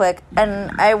real quick,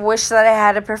 and I wish that I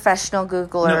had a professional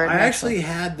Googler. No, I actually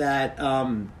had that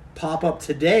pop up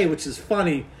today, which is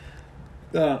funny,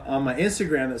 on my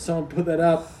Instagram that someone put that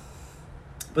up.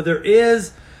 But there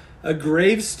is a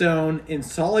gravestone in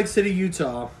Salt Lake City,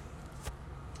 Utah,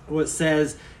 what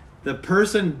says, the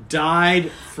person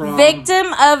died from... Victim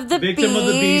of the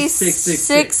Beast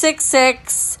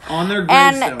 666. On their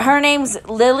gravestone. And her name's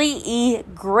Lily E.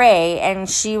 Gray, and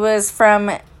she was from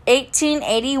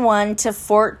 1881 to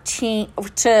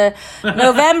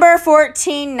November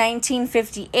 14,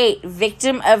 1958.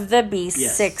 Victim of the Beast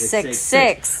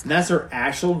 666. And that's her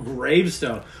actual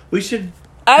gravestone. We should...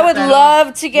 I would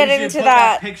love to get into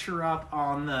that. Picture up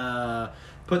on the...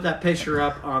 Put that picture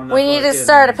up on the... We need to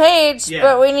start a page,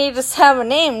 but we need to have a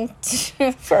name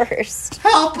first.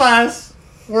 Help us!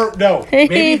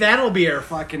 Maybe that'll be our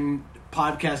fucking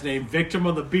podcast name, Victim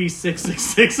of the Beast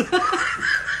 666.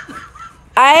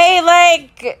 I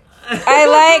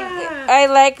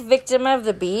like Victim of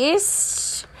the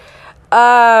Beast.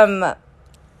 I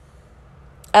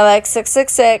like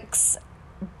 666,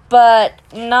 but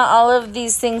not all of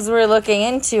these things we're looking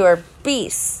into are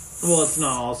beasts. Well, it's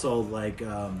not also like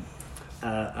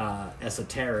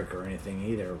esoteric or anything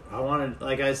either. I want to,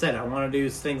 like I said, I want to do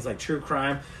things like true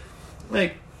crime.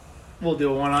 Like, we'll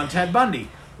do one on Ted Bundy.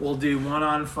 We'll do one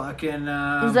on fucking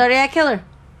Zodiac Killer.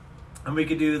 And we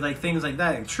could do like things like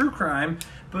that, like true crime.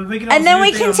 But we can also and then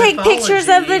we can take pictures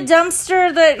of the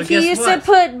dumpster that he used to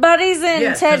put buddies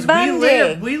in. Ted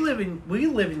Bundy. We live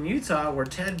in Utah, where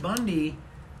Ted Bundy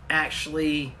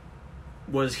actually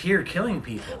was here killing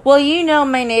people. Well, you know,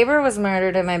 my neighbor was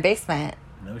murdered in my basement.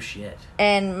 No shit.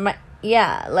 And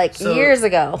years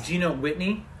ago. Do you know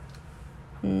Whitney?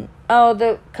 Oh,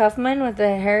 the Kaufman with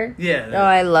the hair? Yeah. Oh,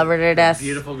 I love her to death.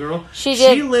 Beautiful girl.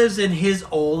 She lives in his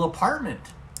old apartment.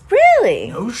 Really?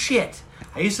 No shit.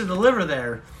 I used to deliver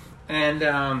there,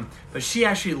 And but she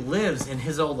actually lives in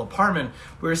his old apartment.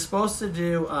 We were supposed to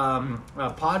do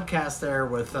a podcast there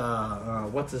with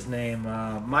what's his name,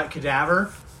 Mike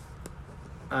Cadaver.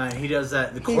 He does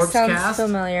that. The Corpse Cast.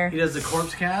 Familiar. He does the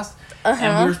Corpse Cast,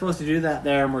 and we were supposed to do that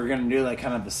there, and we are going to do like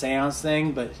kind of the seance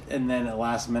thing, and then at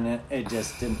last minute it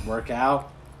just didn't work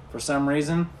out for some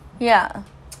reason. Yeah.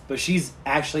 But she's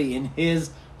actually in his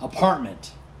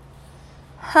apartment.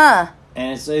 Huh.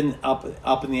 And it's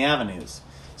up in the avenues.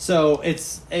 So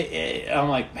I'm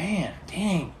like, man,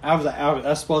 dang! I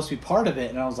was supposed to be part of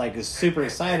it, and I was like, super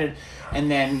excited.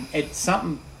 And then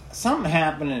something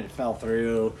happened, and it fell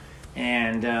through.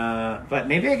 And but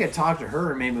maybe I could talk to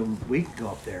her, and maybe we could go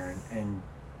up there and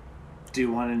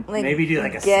do one, and like, maybe do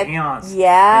like a seance.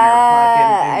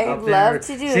 Yeah, I'd love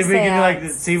to do. See if we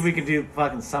can see if we can do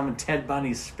fucking summon Ted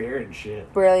Bundy's spirit and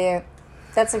shit. Brilliant.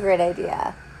 That's a great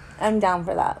idea. I'm down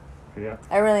for that. Yeah,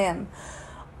 I really am.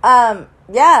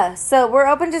 Yeah, so we're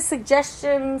open to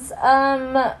suggestions.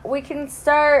 We can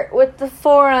start with the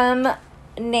forum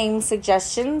name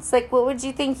suggestions. Like, what would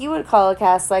you think you would call a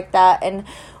cast like that? And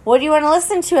what do you want to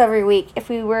listen to every week if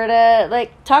we were to,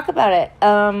 like, talk about it?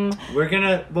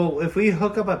 If we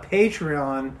hook up a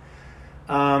Patreon,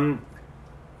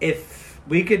 if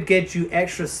we could get you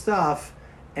extra stuff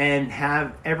and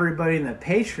have everybody in the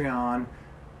Patreon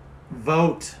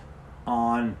vote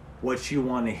on what you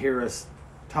want to hear us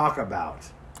talk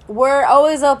about. We're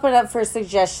always open up for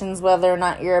suggestions, whether or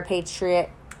not you're a patriot.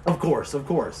 Of course.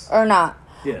 Or not.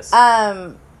 Yes.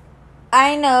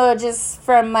 I know just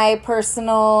from my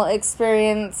personal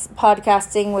experience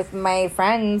podcasting with my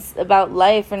friends about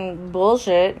life and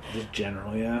bullshit. Just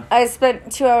general, yeah. I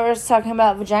spent 2 hours talking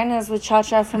about vaginas with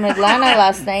Cha-Cha from Atlanta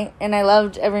last night, and I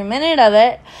loved every minute of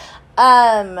it.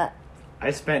 I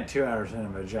spent 2 hours in a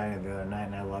vagina the other night,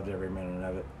 and I loved every minute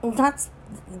of it. That's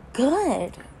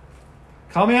good.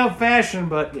 Call me old-fashioned,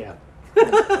 but yeah.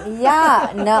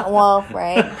 Yeah, no, well,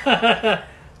 right.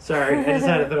 Sorry, I just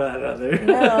had to throw that out there.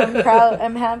 No, I'm proud.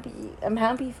 I'm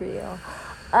happy for you.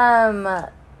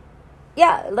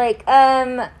 Yeah, like,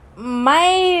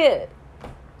 my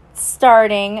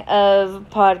starting of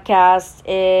podcast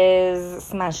is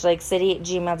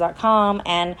smashlakecity@gmail.com,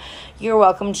 and you're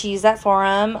welcome to use that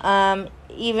forum.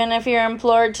 Even if you're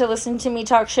implored to listen to me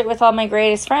talk shit with all my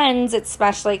greatest friends, it's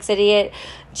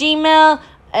smashlakecity@gmail,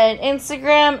 and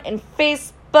Instagram, and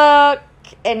Facebook,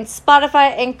 and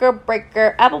Spotify, Anchor,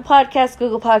 Breaker, Apple Podcasts,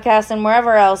 Google Podcasts, and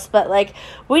wherever else. But, like,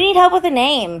 we need help with a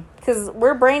name, because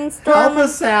we're brainstorming. Help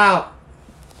us out.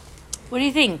 What do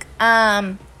you think?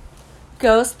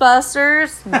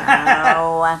 Ghostbusters?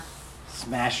 No.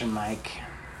 Smash and Mike.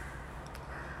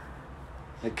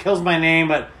 It kills my name,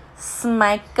 but...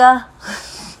 Smika.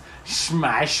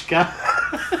 Smashka.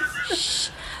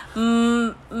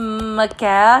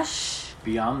 Makash.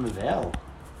 Beyond the Veil.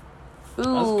 Ooh. That's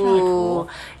kind of cool.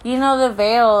 You know the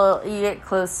veil you get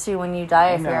close to when you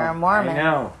die if you're a Mormon. I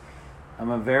know. I'm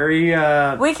a very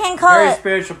we can call very it,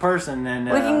 spiritual person, and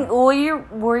were you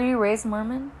raised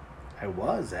Mormon? I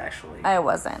was actually. I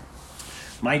wasn't.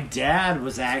 My dad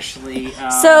was actually.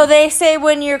 So they say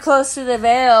when you're close to the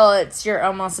veil, you're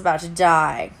almost about to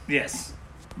die. Yes,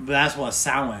 but that's what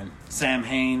Sam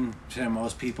Hain to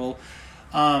most people.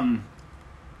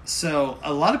 So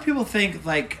a lot of people think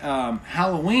like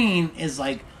Halloween is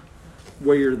like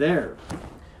where you're there,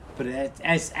 but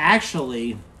it's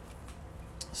actually.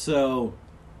 So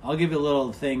I'll give you a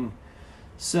little thing.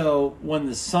 So when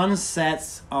the sun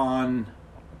sets on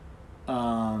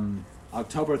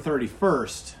October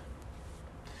 31st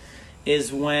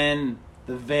is when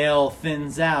the veil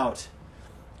thins out,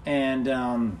 and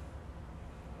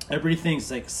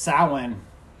everything's like Samhain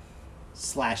 /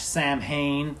 Sam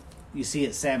Hain. You see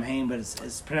it Sam Hain, but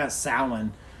it's pronounced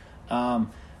Samhain. They're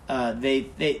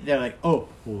like,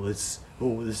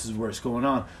 this is where it's going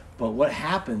on. But what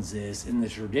happens is, in the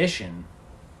tradition,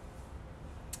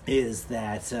 is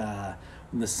that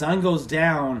when the sun goes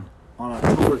down on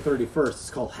October 31st, it's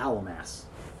called Hallowmass.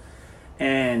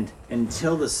 And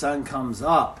until the sun comes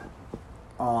up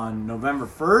on November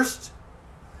 1st,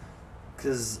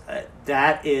 because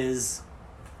that is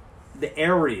the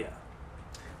area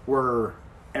where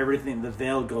everything, the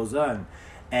veil goes on.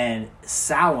 And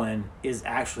Samhain is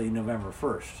actually November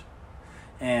 1st.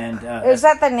 And is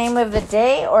that the name of the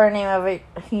day or a name of a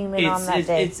human on that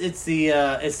day? It's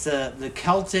the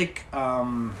Celtic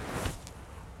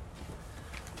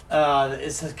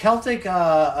it's a Celtic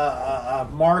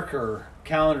calendar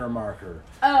marker.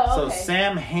 Oh, okay. So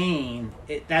Sam Hain,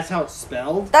 that's how it's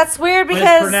spelled. That's weird because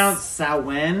but it's pronounced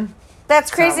Samhain.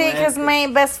 That's crazy because my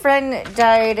best friend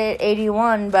died at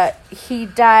 81, but he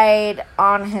died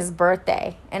on his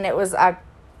birthday, and it was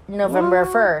November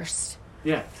 1st.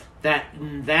 Yeah. That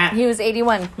He was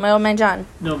 81. My old man John.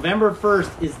 November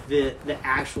 1st is the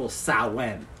actual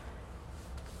Samhain.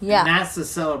 Yeah. And that's the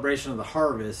celebration of the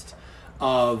harvest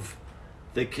of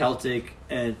the Celtic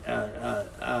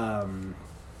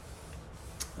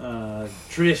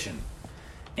tradition.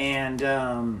 And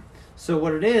so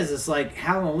what it is like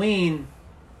Halloween.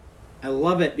 I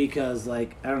love it because,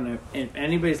 like, I don't know, if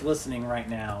anybody's listening right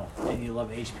now and you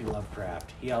love H.P.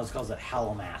 Lovecraft, he always calls it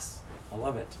Hallowmass. I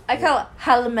love it. I call it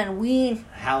Halloween.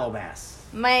 Hallowmass.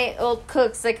 My old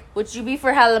cook's like, would you be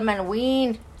for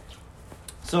Halloween?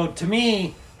 So to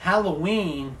me,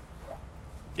 Halloween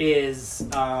is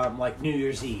like New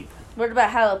Year's Eve. What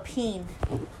about Halloween?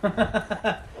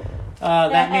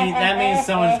 That means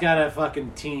someone's got a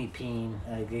fucking teeny peen.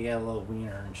 Like they got a little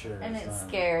wiener and shit. And it's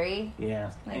scary.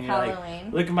 Yeah. Like and Halloween.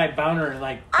 Like, look at my boner and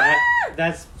like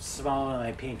that's smaller than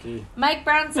my pinky. Mike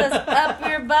Brown says, up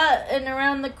your butt and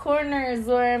around the corner is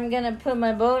where I'm going to put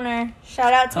my boner.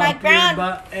 Shout out to Mike Brown. Up your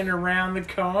butt and around the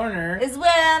corner is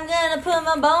where I'm going to put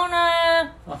my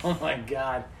boner. Oh my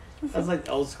god. That's like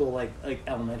old school, like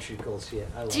elementary school shit.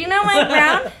 Do you know Mike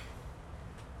Brown?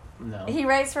 No. He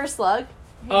writes for Slug.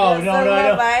 No,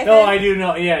 I do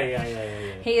know. Yeah.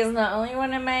 He is not only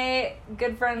one of my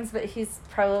good friends, but he's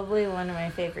probably one of my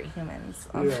favorite humans.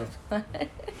 Yeah.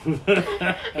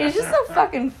 He's just so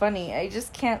fucking funny. I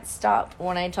just can't stop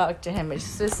when I talk to him.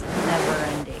 It's just never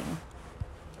ending.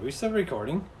 Are we still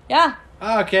recording? Yeah.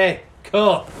 Okay,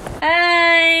 cool.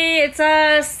 Hey, it's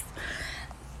us.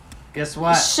 Guess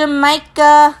what?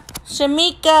 Shamika,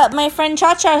 my friend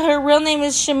Cha-Cha, her real name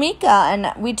is Shamika,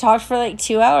 and we talked for like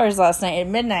 2 hours last night at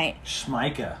midnight.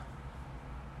 SmAsh.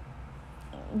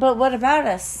 But what about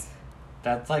us?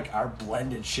 That's like our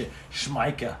blended shit.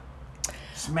 SmAsh.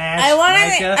 SmAsh. I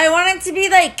want it to be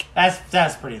like...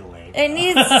 That's pretty lame. It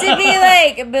needs to be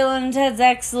like Bill and Ted's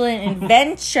Excellent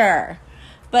Adventure,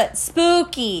 but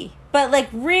spooky, but like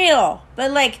real,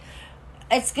 but like...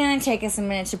 It's going to take us a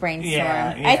minute to brainstorm.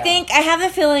 Yeah. I have a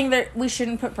feeling that we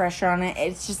shouldn't put pressure on it.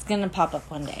 It's just going to pop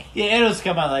up one day. Yeah, it'll just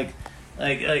come out like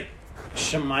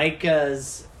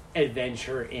Shamika's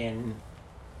adventure in...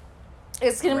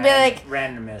 It's going to be like...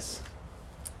 Randomness.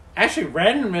 Actually,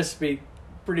 Randomness would be a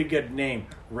pretty good name.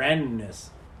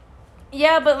 Randomness.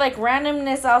 Yeah, but like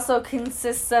randomness also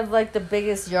consists of like the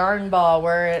biggest yarn ball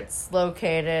where it's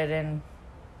located and...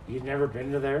 You've never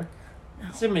been to there? No.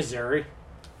 It's in Missouri.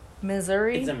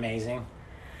 Missouri? It's amazing.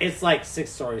 It's like 6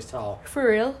 stories tall. For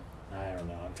real? I don't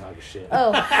know. I'm talking shit.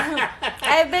 Oh.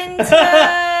 I've been to...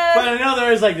 But I know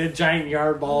there's like the giant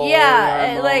yard ball.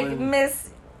 Yeah,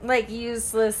 like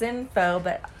useless info,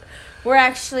 but we're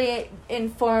actually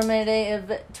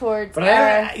informative towards But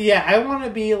I want to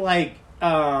be like,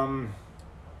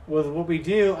 with what we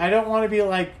do, I don't want to be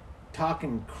like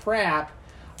talking crap.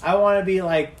 I want to be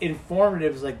like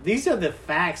informative. It's like, these are the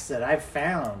facts that I've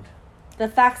found. The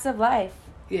facts of life.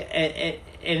 Yeah, and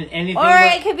anything. Or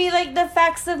it could be like the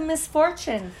facts of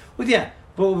misfortune. Well, yeah,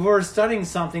 but we're studying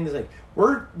something. It's like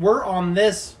we're on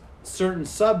this certain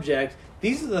subject.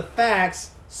 These are the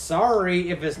facts. Sorry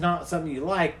if it's not something you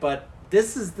like, but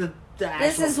this is the actual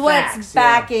this is facts, what's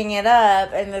backing it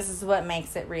up, and this is what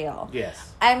makes it real.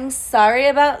 Yes. I'm sorry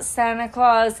about Santa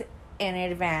Claus in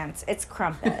advance. It's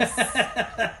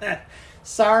Krampus.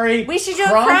 Sorry. We should do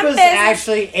Krampus Krampus.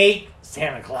 Actually ate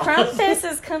Santa Claus. Krampus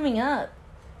is coming up.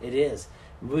 It is.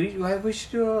 We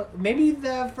should do maybe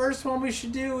the first one we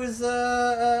should do is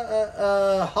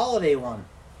a holiday one.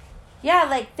 Yeah,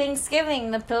 like Thanksgiving,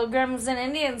 the Pilgrims and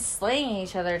Indians slaying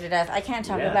each other to death. I can't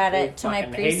talk about it to my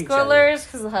preschoolers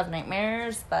because they'll have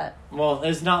nightmares, but... Well,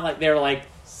 it's not like they're like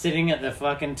sitting at the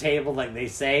fucking table like they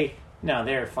say. No,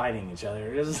 they're fighting each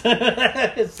other.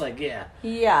 It's like, yeah.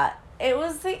 Yeah, it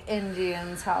was the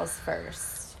Indians' house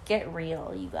first. Get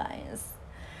real, you guys.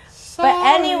 Sorry.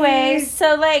 But anyway,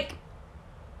 so like...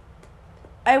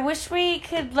 I wish we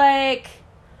could like...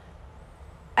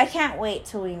 I can't wait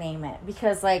till we name it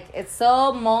because, like, it's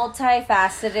so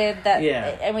multifaceted that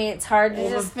I mean, it's hard to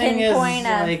just pinpoint.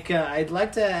 I'd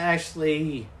like to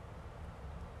actually.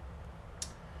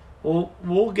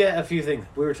 We'll get a few things.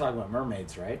 We were talking about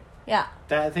mermaids, right? Yeah.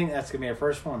 I think that's gonna be our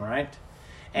first one, right?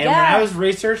 And when I was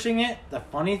researching it, the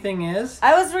funny thing is,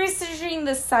 I was researching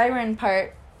the siren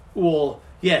part. Well,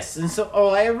 yes, and so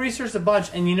I researched a bunch,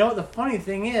 and you know what the funny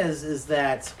thing is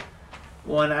that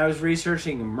when I was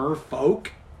researching merfolk.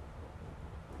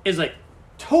 Is like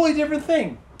totally different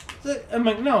thing. I'm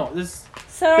like, no, this.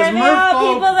 So are they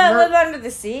all people that live under the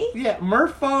sea? Yeah,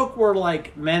 merfolk were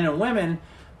like men and women.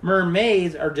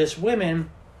 Mermaids are just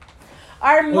women.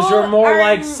 which are more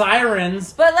like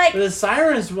sirens. But like the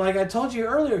sirens, like I told you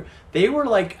earlier, they were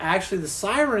like actually the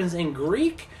sirens in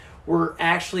Greek were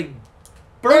actually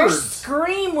birds. Their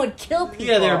scream would kill people.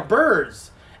 Yeah, they're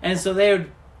birds, and so they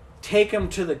would take them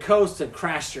to the coast to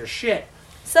crash their shit.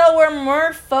 So were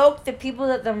merfolk the people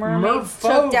that the mermaids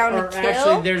took down to kill?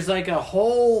 Actually, there's like a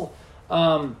whole.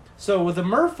 So with the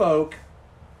merfolk,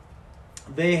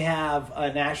 they have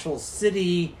an actual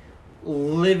city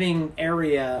living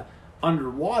area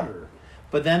underwater,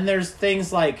 but then there's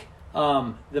things like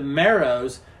the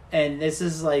Marrows, and this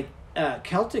is like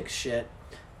Celtic shit,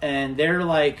 and they're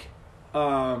like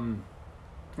I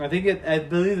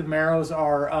believe the Marrows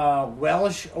are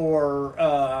Welsh or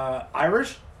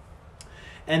Irish,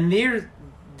 and they're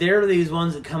these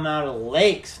ones that come out of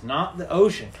lakes, not the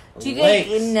ocean. Do you lakes.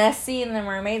 think Nessie and the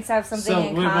mermaids have something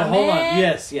in common? But hold on.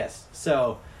 Yes.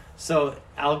 So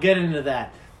I'll get into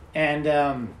that.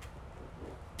 And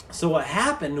so what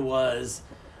happened was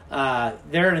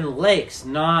they're in lakes,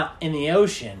 not in the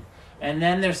ocean. And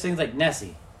then there's things like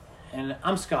Nessie. And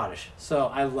I'm Scottish, so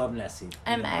I love Nessie.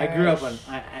 I'm Irish.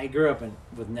 I grew up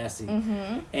with Nessie.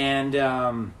 Mm-hmm. And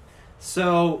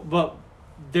but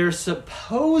there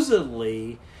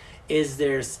supposedly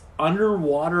there's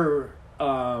underwater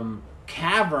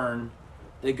cavern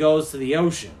that goes to the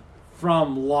ocean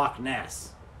from Loch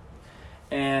Ness,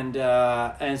 and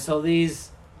so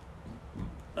these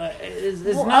it's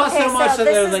not so much that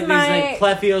they're like these like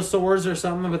plesiosaurs or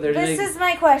something, but they're this is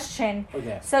my question.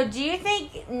 Okay. So do you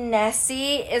think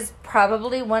Nessie is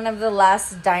probably one of the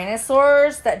last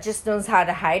dinosaurs that just knows how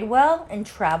to hide well and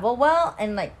travel well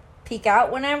and like peek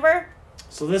out whenever?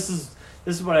 So this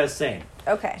is what I was saying.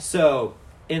 Okay. So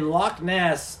in Loch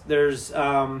Ness, there's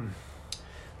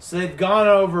so they've gone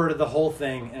over the whole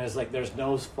thing, and it's like there's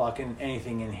no fucking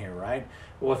anything in here, right?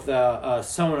 With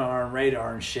sonar and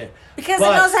radar and shit. Because it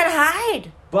knows how to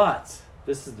hide. But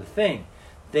this is the thing: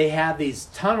 they have these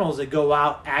tunnels that go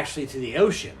out actually to the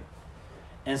ocean,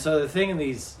 and so the thing in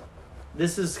these,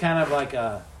 this is kind of like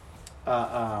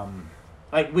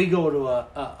like we go to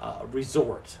a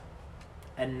resort,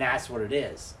 and that's what it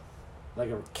is.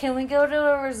 Can we go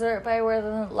to a resort by where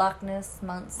the Loch Ness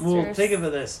monsters? Well, think of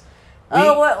this.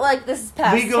 This is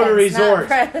past we go to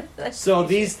resorts. So future.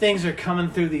 These things are coming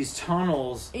through these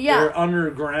tunnels. Yeah. They're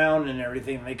underground and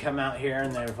everything. They come out here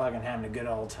and they're fucking having a good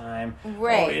old time.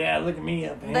 Right. Oh, yeah, look at me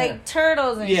up here. Like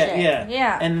turtles and shit.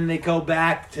 Yeah. And then they go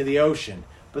back to the ocean.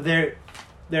 But they're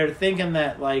thinking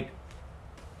that, like,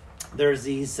 there's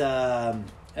these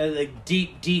like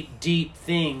deep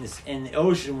things in the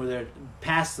ocean where they're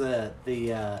past the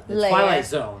Twilight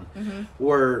Zone, mm-hmm.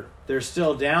 where they're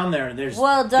still down there. And there's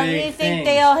don't you think things.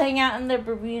 They all hang out in the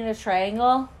Bermuda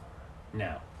Triangle?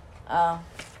 No. Oh.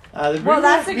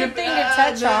 That's a good thing to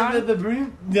touch on.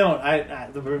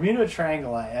 The Bermuda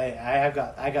Triangle. I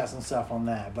got some stuff on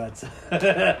that, but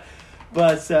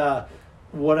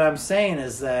what I'm saying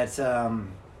is that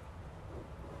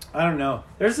I don't know.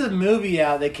 There's a movie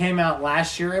out that came out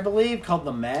last year, I believe, called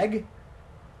The Meg,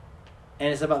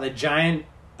 and it's about the giant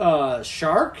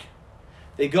shark.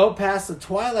 They go past the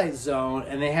Twilight Zone,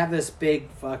 and they have this big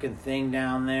fucking thing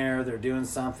down there. They're doing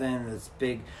something that's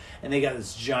big, and they got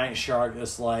this giant shark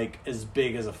that's like as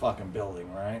big as a fucking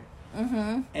building, right?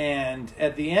 Mm-hmm. And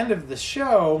at the end of the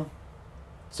show,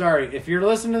 sorry, if you're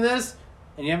listening to this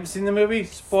and you haven't seen the movie,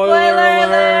 spoiler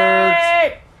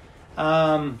alert!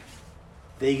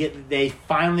 They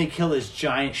finally kill this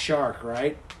giant shark,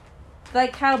 right?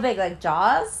 Like how big? Like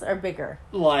Jaws or bigger?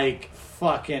 Like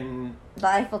fucking... The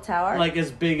Eiffel Tower? Like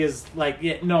as big as...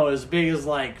 as big as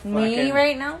like fucking... Me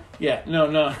right now? Yeah, no.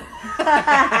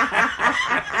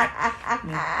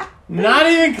 Not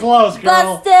even close, girl.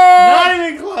 Busted! Not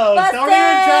even close. Busted! Don't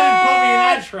even try to put me in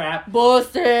that trap.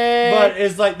 Busted! But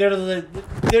it's like,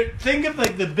 think of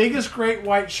like the biggest great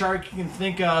white shark you can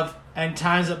think of and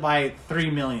times it by 3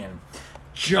 million.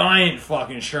 Giant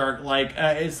fucking shark. Like,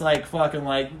 it's like fucking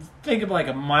like... Think of like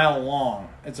a mile long.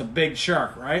 It's a big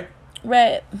shark, right?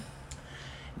 Right.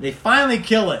 They finally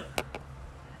kill it.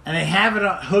 And they have it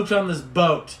hooked on this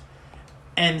boat.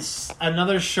 And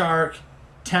another shark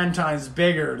 10 times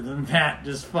bigger than that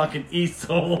just fucking eats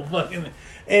the whole fucking...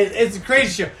 It's a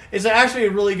crazy show. It's actually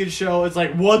a really good show. It's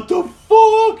like, what the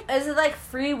fuck? Is it like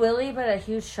Free Willy but a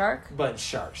huge shark? But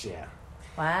sharks, yeah.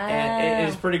 Wow. And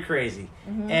it's pretty crazy.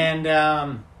 Mm-hmm.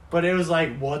 And... But it was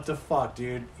like, what the fuck,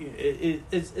 dude?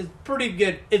 It's pretty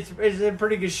good. It's a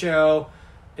pretty good show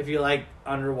if you like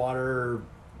underwater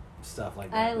stuff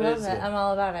like that. I love it. I'm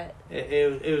all about it.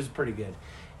 It was pretty good.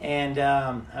 And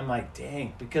I'm like,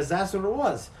 dang, because that's what it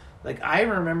was. Like, I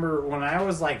remember when I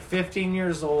was like 15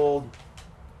 years old,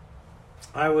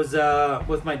 I was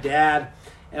with my dad,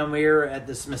 and we were at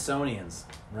the Smithsonian's,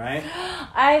 right?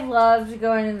 I loved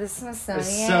going to the Smithsonian.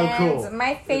 It's so cool.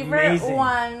 My favorite Amazing.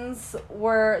 ones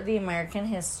were the American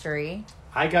history.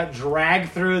 I got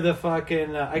dragged through the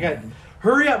fucking...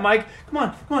 hurry up, Mike.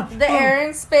 Come on. The Air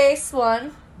and Space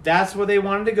one. That's what they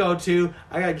wanted to go to.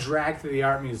 I got dragged through the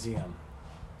art museum.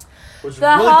 Which The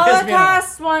really pissed me off.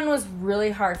 Holocaust one was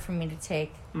really hard for me to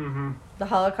take. Mm-hmm. The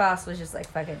Holocaust was just like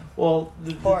fucking Well,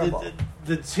 horrible.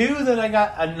 The two that I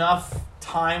got enough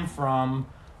time from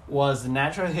was the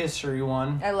natural history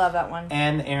one I love that one.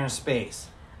 and the air and space.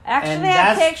 I actually and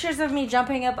have that's- pictures of me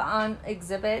jumping up on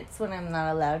exhibits when I'm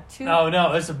not allowed to. Oh,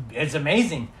 no, it's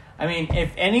amazing. I mean,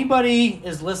 if anybody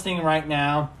is listening right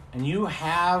now and you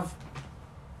have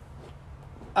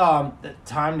the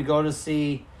time to go to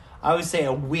see, I would say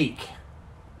a week.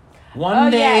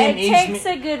 One day in it each takes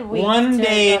a good week. One to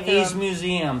day go in through each them.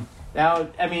 museum.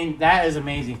 That is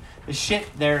amazing. The shit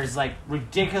there is like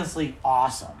ridiculously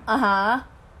awesome. Uh-huh.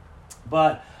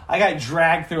 But I got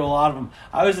dragged through a lot of them.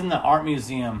 I was in the art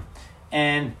museum,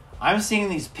 and I'm seeing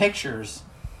these pictures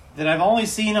that I've only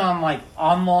seen on like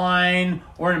online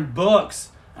or in books.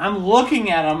 I'm looking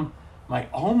at them like,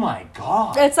 oh my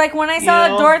god! It's like when I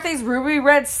saw Dorothy's ruby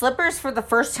red slippers for the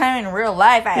first time in real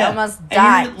life, I almost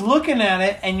died. And you're looking at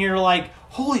it, and you're like,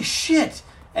 holy shit!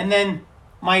 And then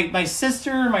my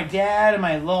sister, my dad, and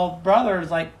my little brother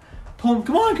is like, come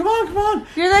on.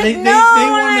 You're like,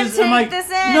 I want to take I'm like, this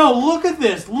in. No, look at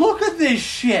this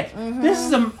shit. Mm-hmm. This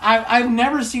is I've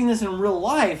never seen this in real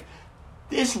life.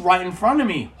 It's right in front of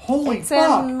me. Holy It's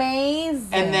fuck.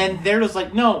 amazing. And then they're just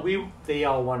like, no, they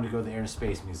all wanted to go to the Air and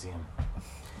Space Museum.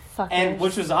 And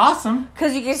which was awesome.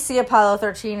 Because you get to see Apollo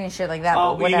 13 and shit like that.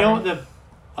 Oh, but you know what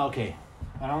okay,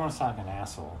 I don't want to sound like an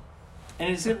asshole.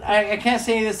 And I can't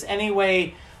say this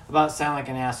anyway about sound like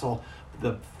an asshole.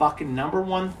 The fucking number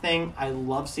one thing I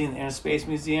love seeing in the Air and Space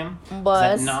Museum is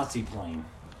that Nazi plane.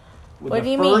 What do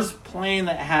you first plane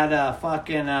that had a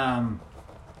fucking a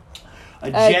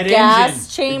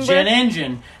jet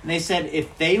engine. And they said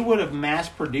if they would have mass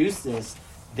produced this,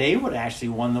 they would have actually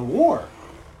won the war.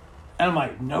 And I'm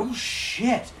like, no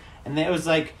shit. And then it was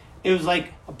like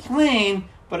a plane,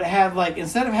 but it had like,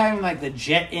 instead of having like the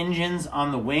jet engines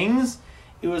on the wings,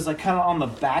 it was like kind of on the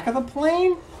back of the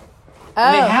plane.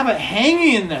 And they have it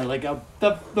hanging in there, like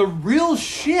the real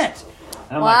shit.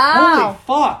 And I'm like, holy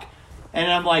fuck.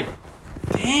 And I'm like,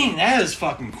 dang, that is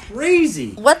fucking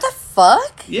crazy. What the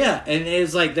fuck? Yeah, and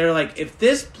it's like, they're like, if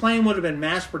this plane would have been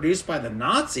mass produced by the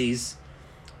Nazis,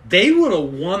 they would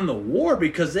have won the war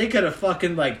because they could have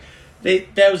fucking like,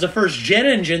 that was the first jet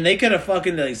engine. They could have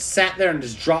fucking like sat there and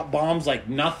just dropped bombs like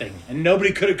nothing, and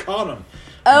nobody could have caught them.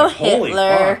 Oh, like, holy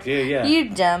Hitler. fuck, dude, yeah. You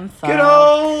dumb fuck. Good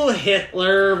old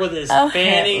Hitler with his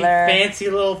Hitler.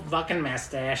 fancy little fucking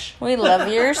mustache. We love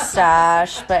your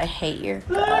stash, but hate your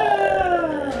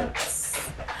guts.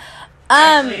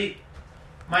 Actually,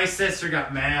 my sister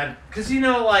got mad because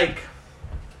like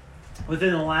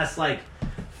within the last like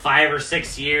 5 or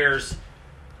 6 years,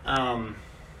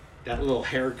 that little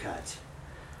haircut.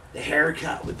 The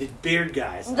haircut with the beard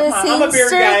guys. I'm a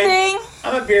beard guy. Thing?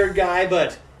 I'm a beard guy,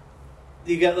 but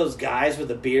you got those guys with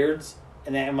the beards,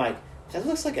 and then I'm like, that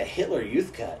looks like a Hitler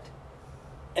youth cut.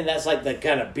 And that's like the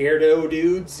kind of beardo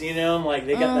dudes, I'm like,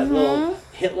 they got that little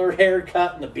Hitler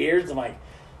haircut and the beards. I'm like,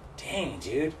 dang,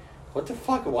 dude, what the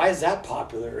fuck? Why is that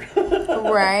popular?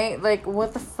 Right? Like,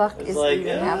 what the fuck is like,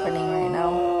 even happening right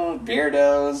now?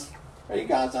 Beardos. Are you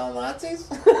guys all Nazis?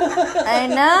 I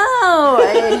know.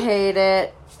 I hate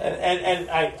it.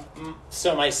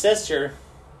 So my sister,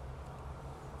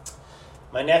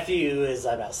 my nephew is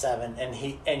about 7,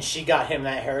 and she got him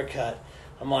that haircut.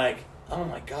 I'm like, oh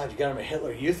my god, you got him a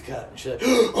Hitler youth cut. And she's like,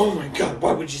 oh my god,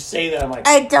 why would you say that? I'm like,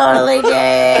 I totally did.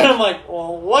 And I'm like,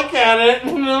 well, look at it.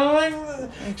 And I'm like,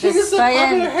 she gets a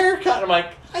popular haircut. I'm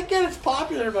like, I get it's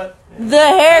popular, but the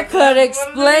haircut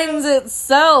explains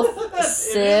itself,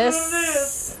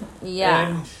 sis.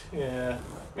 Yeah. And,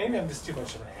 maybe I'm just too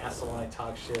much of an asshole when I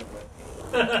talk shit,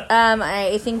 but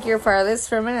I think you're farthest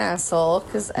from an asshole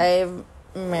because I've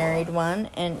married one,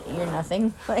 and you're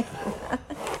nothing like that.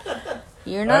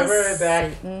 You're not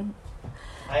Satan.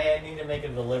 I need to make a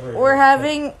delivery. We're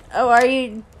having. Oh, are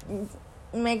you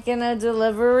making a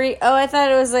delivery? Oh, I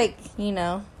thought it was like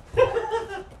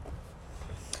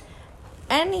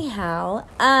Anyhow,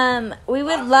 we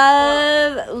would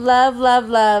love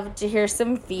to hear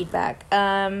some feedback.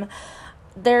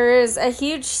 There is a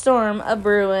huge storm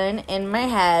a-brewing in my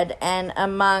head and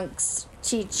amongst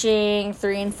teaching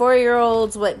 3 and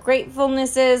 4-year-olds what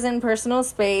gratefulness is in personal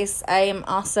space. I am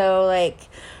also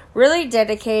really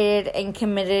dedicated and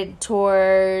committed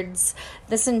towards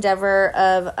this endeavor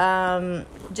of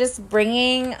just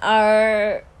bringing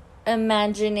our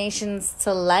imaginations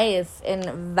to life and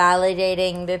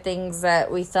validating the things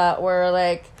that we thought were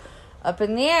like up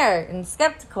in the air and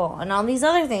skeptical and all these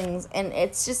other things. And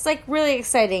it's just like really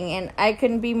exciting, and I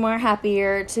couldn't be more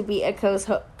happier to be a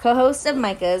co-host of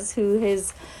Micah's, who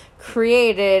has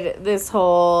created this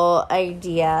whole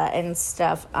idea and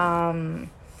stuff.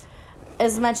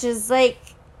 As much as like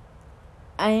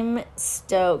I'm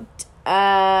stoked,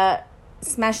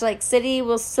 Smash Like City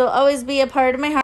will still always be a part of my heart.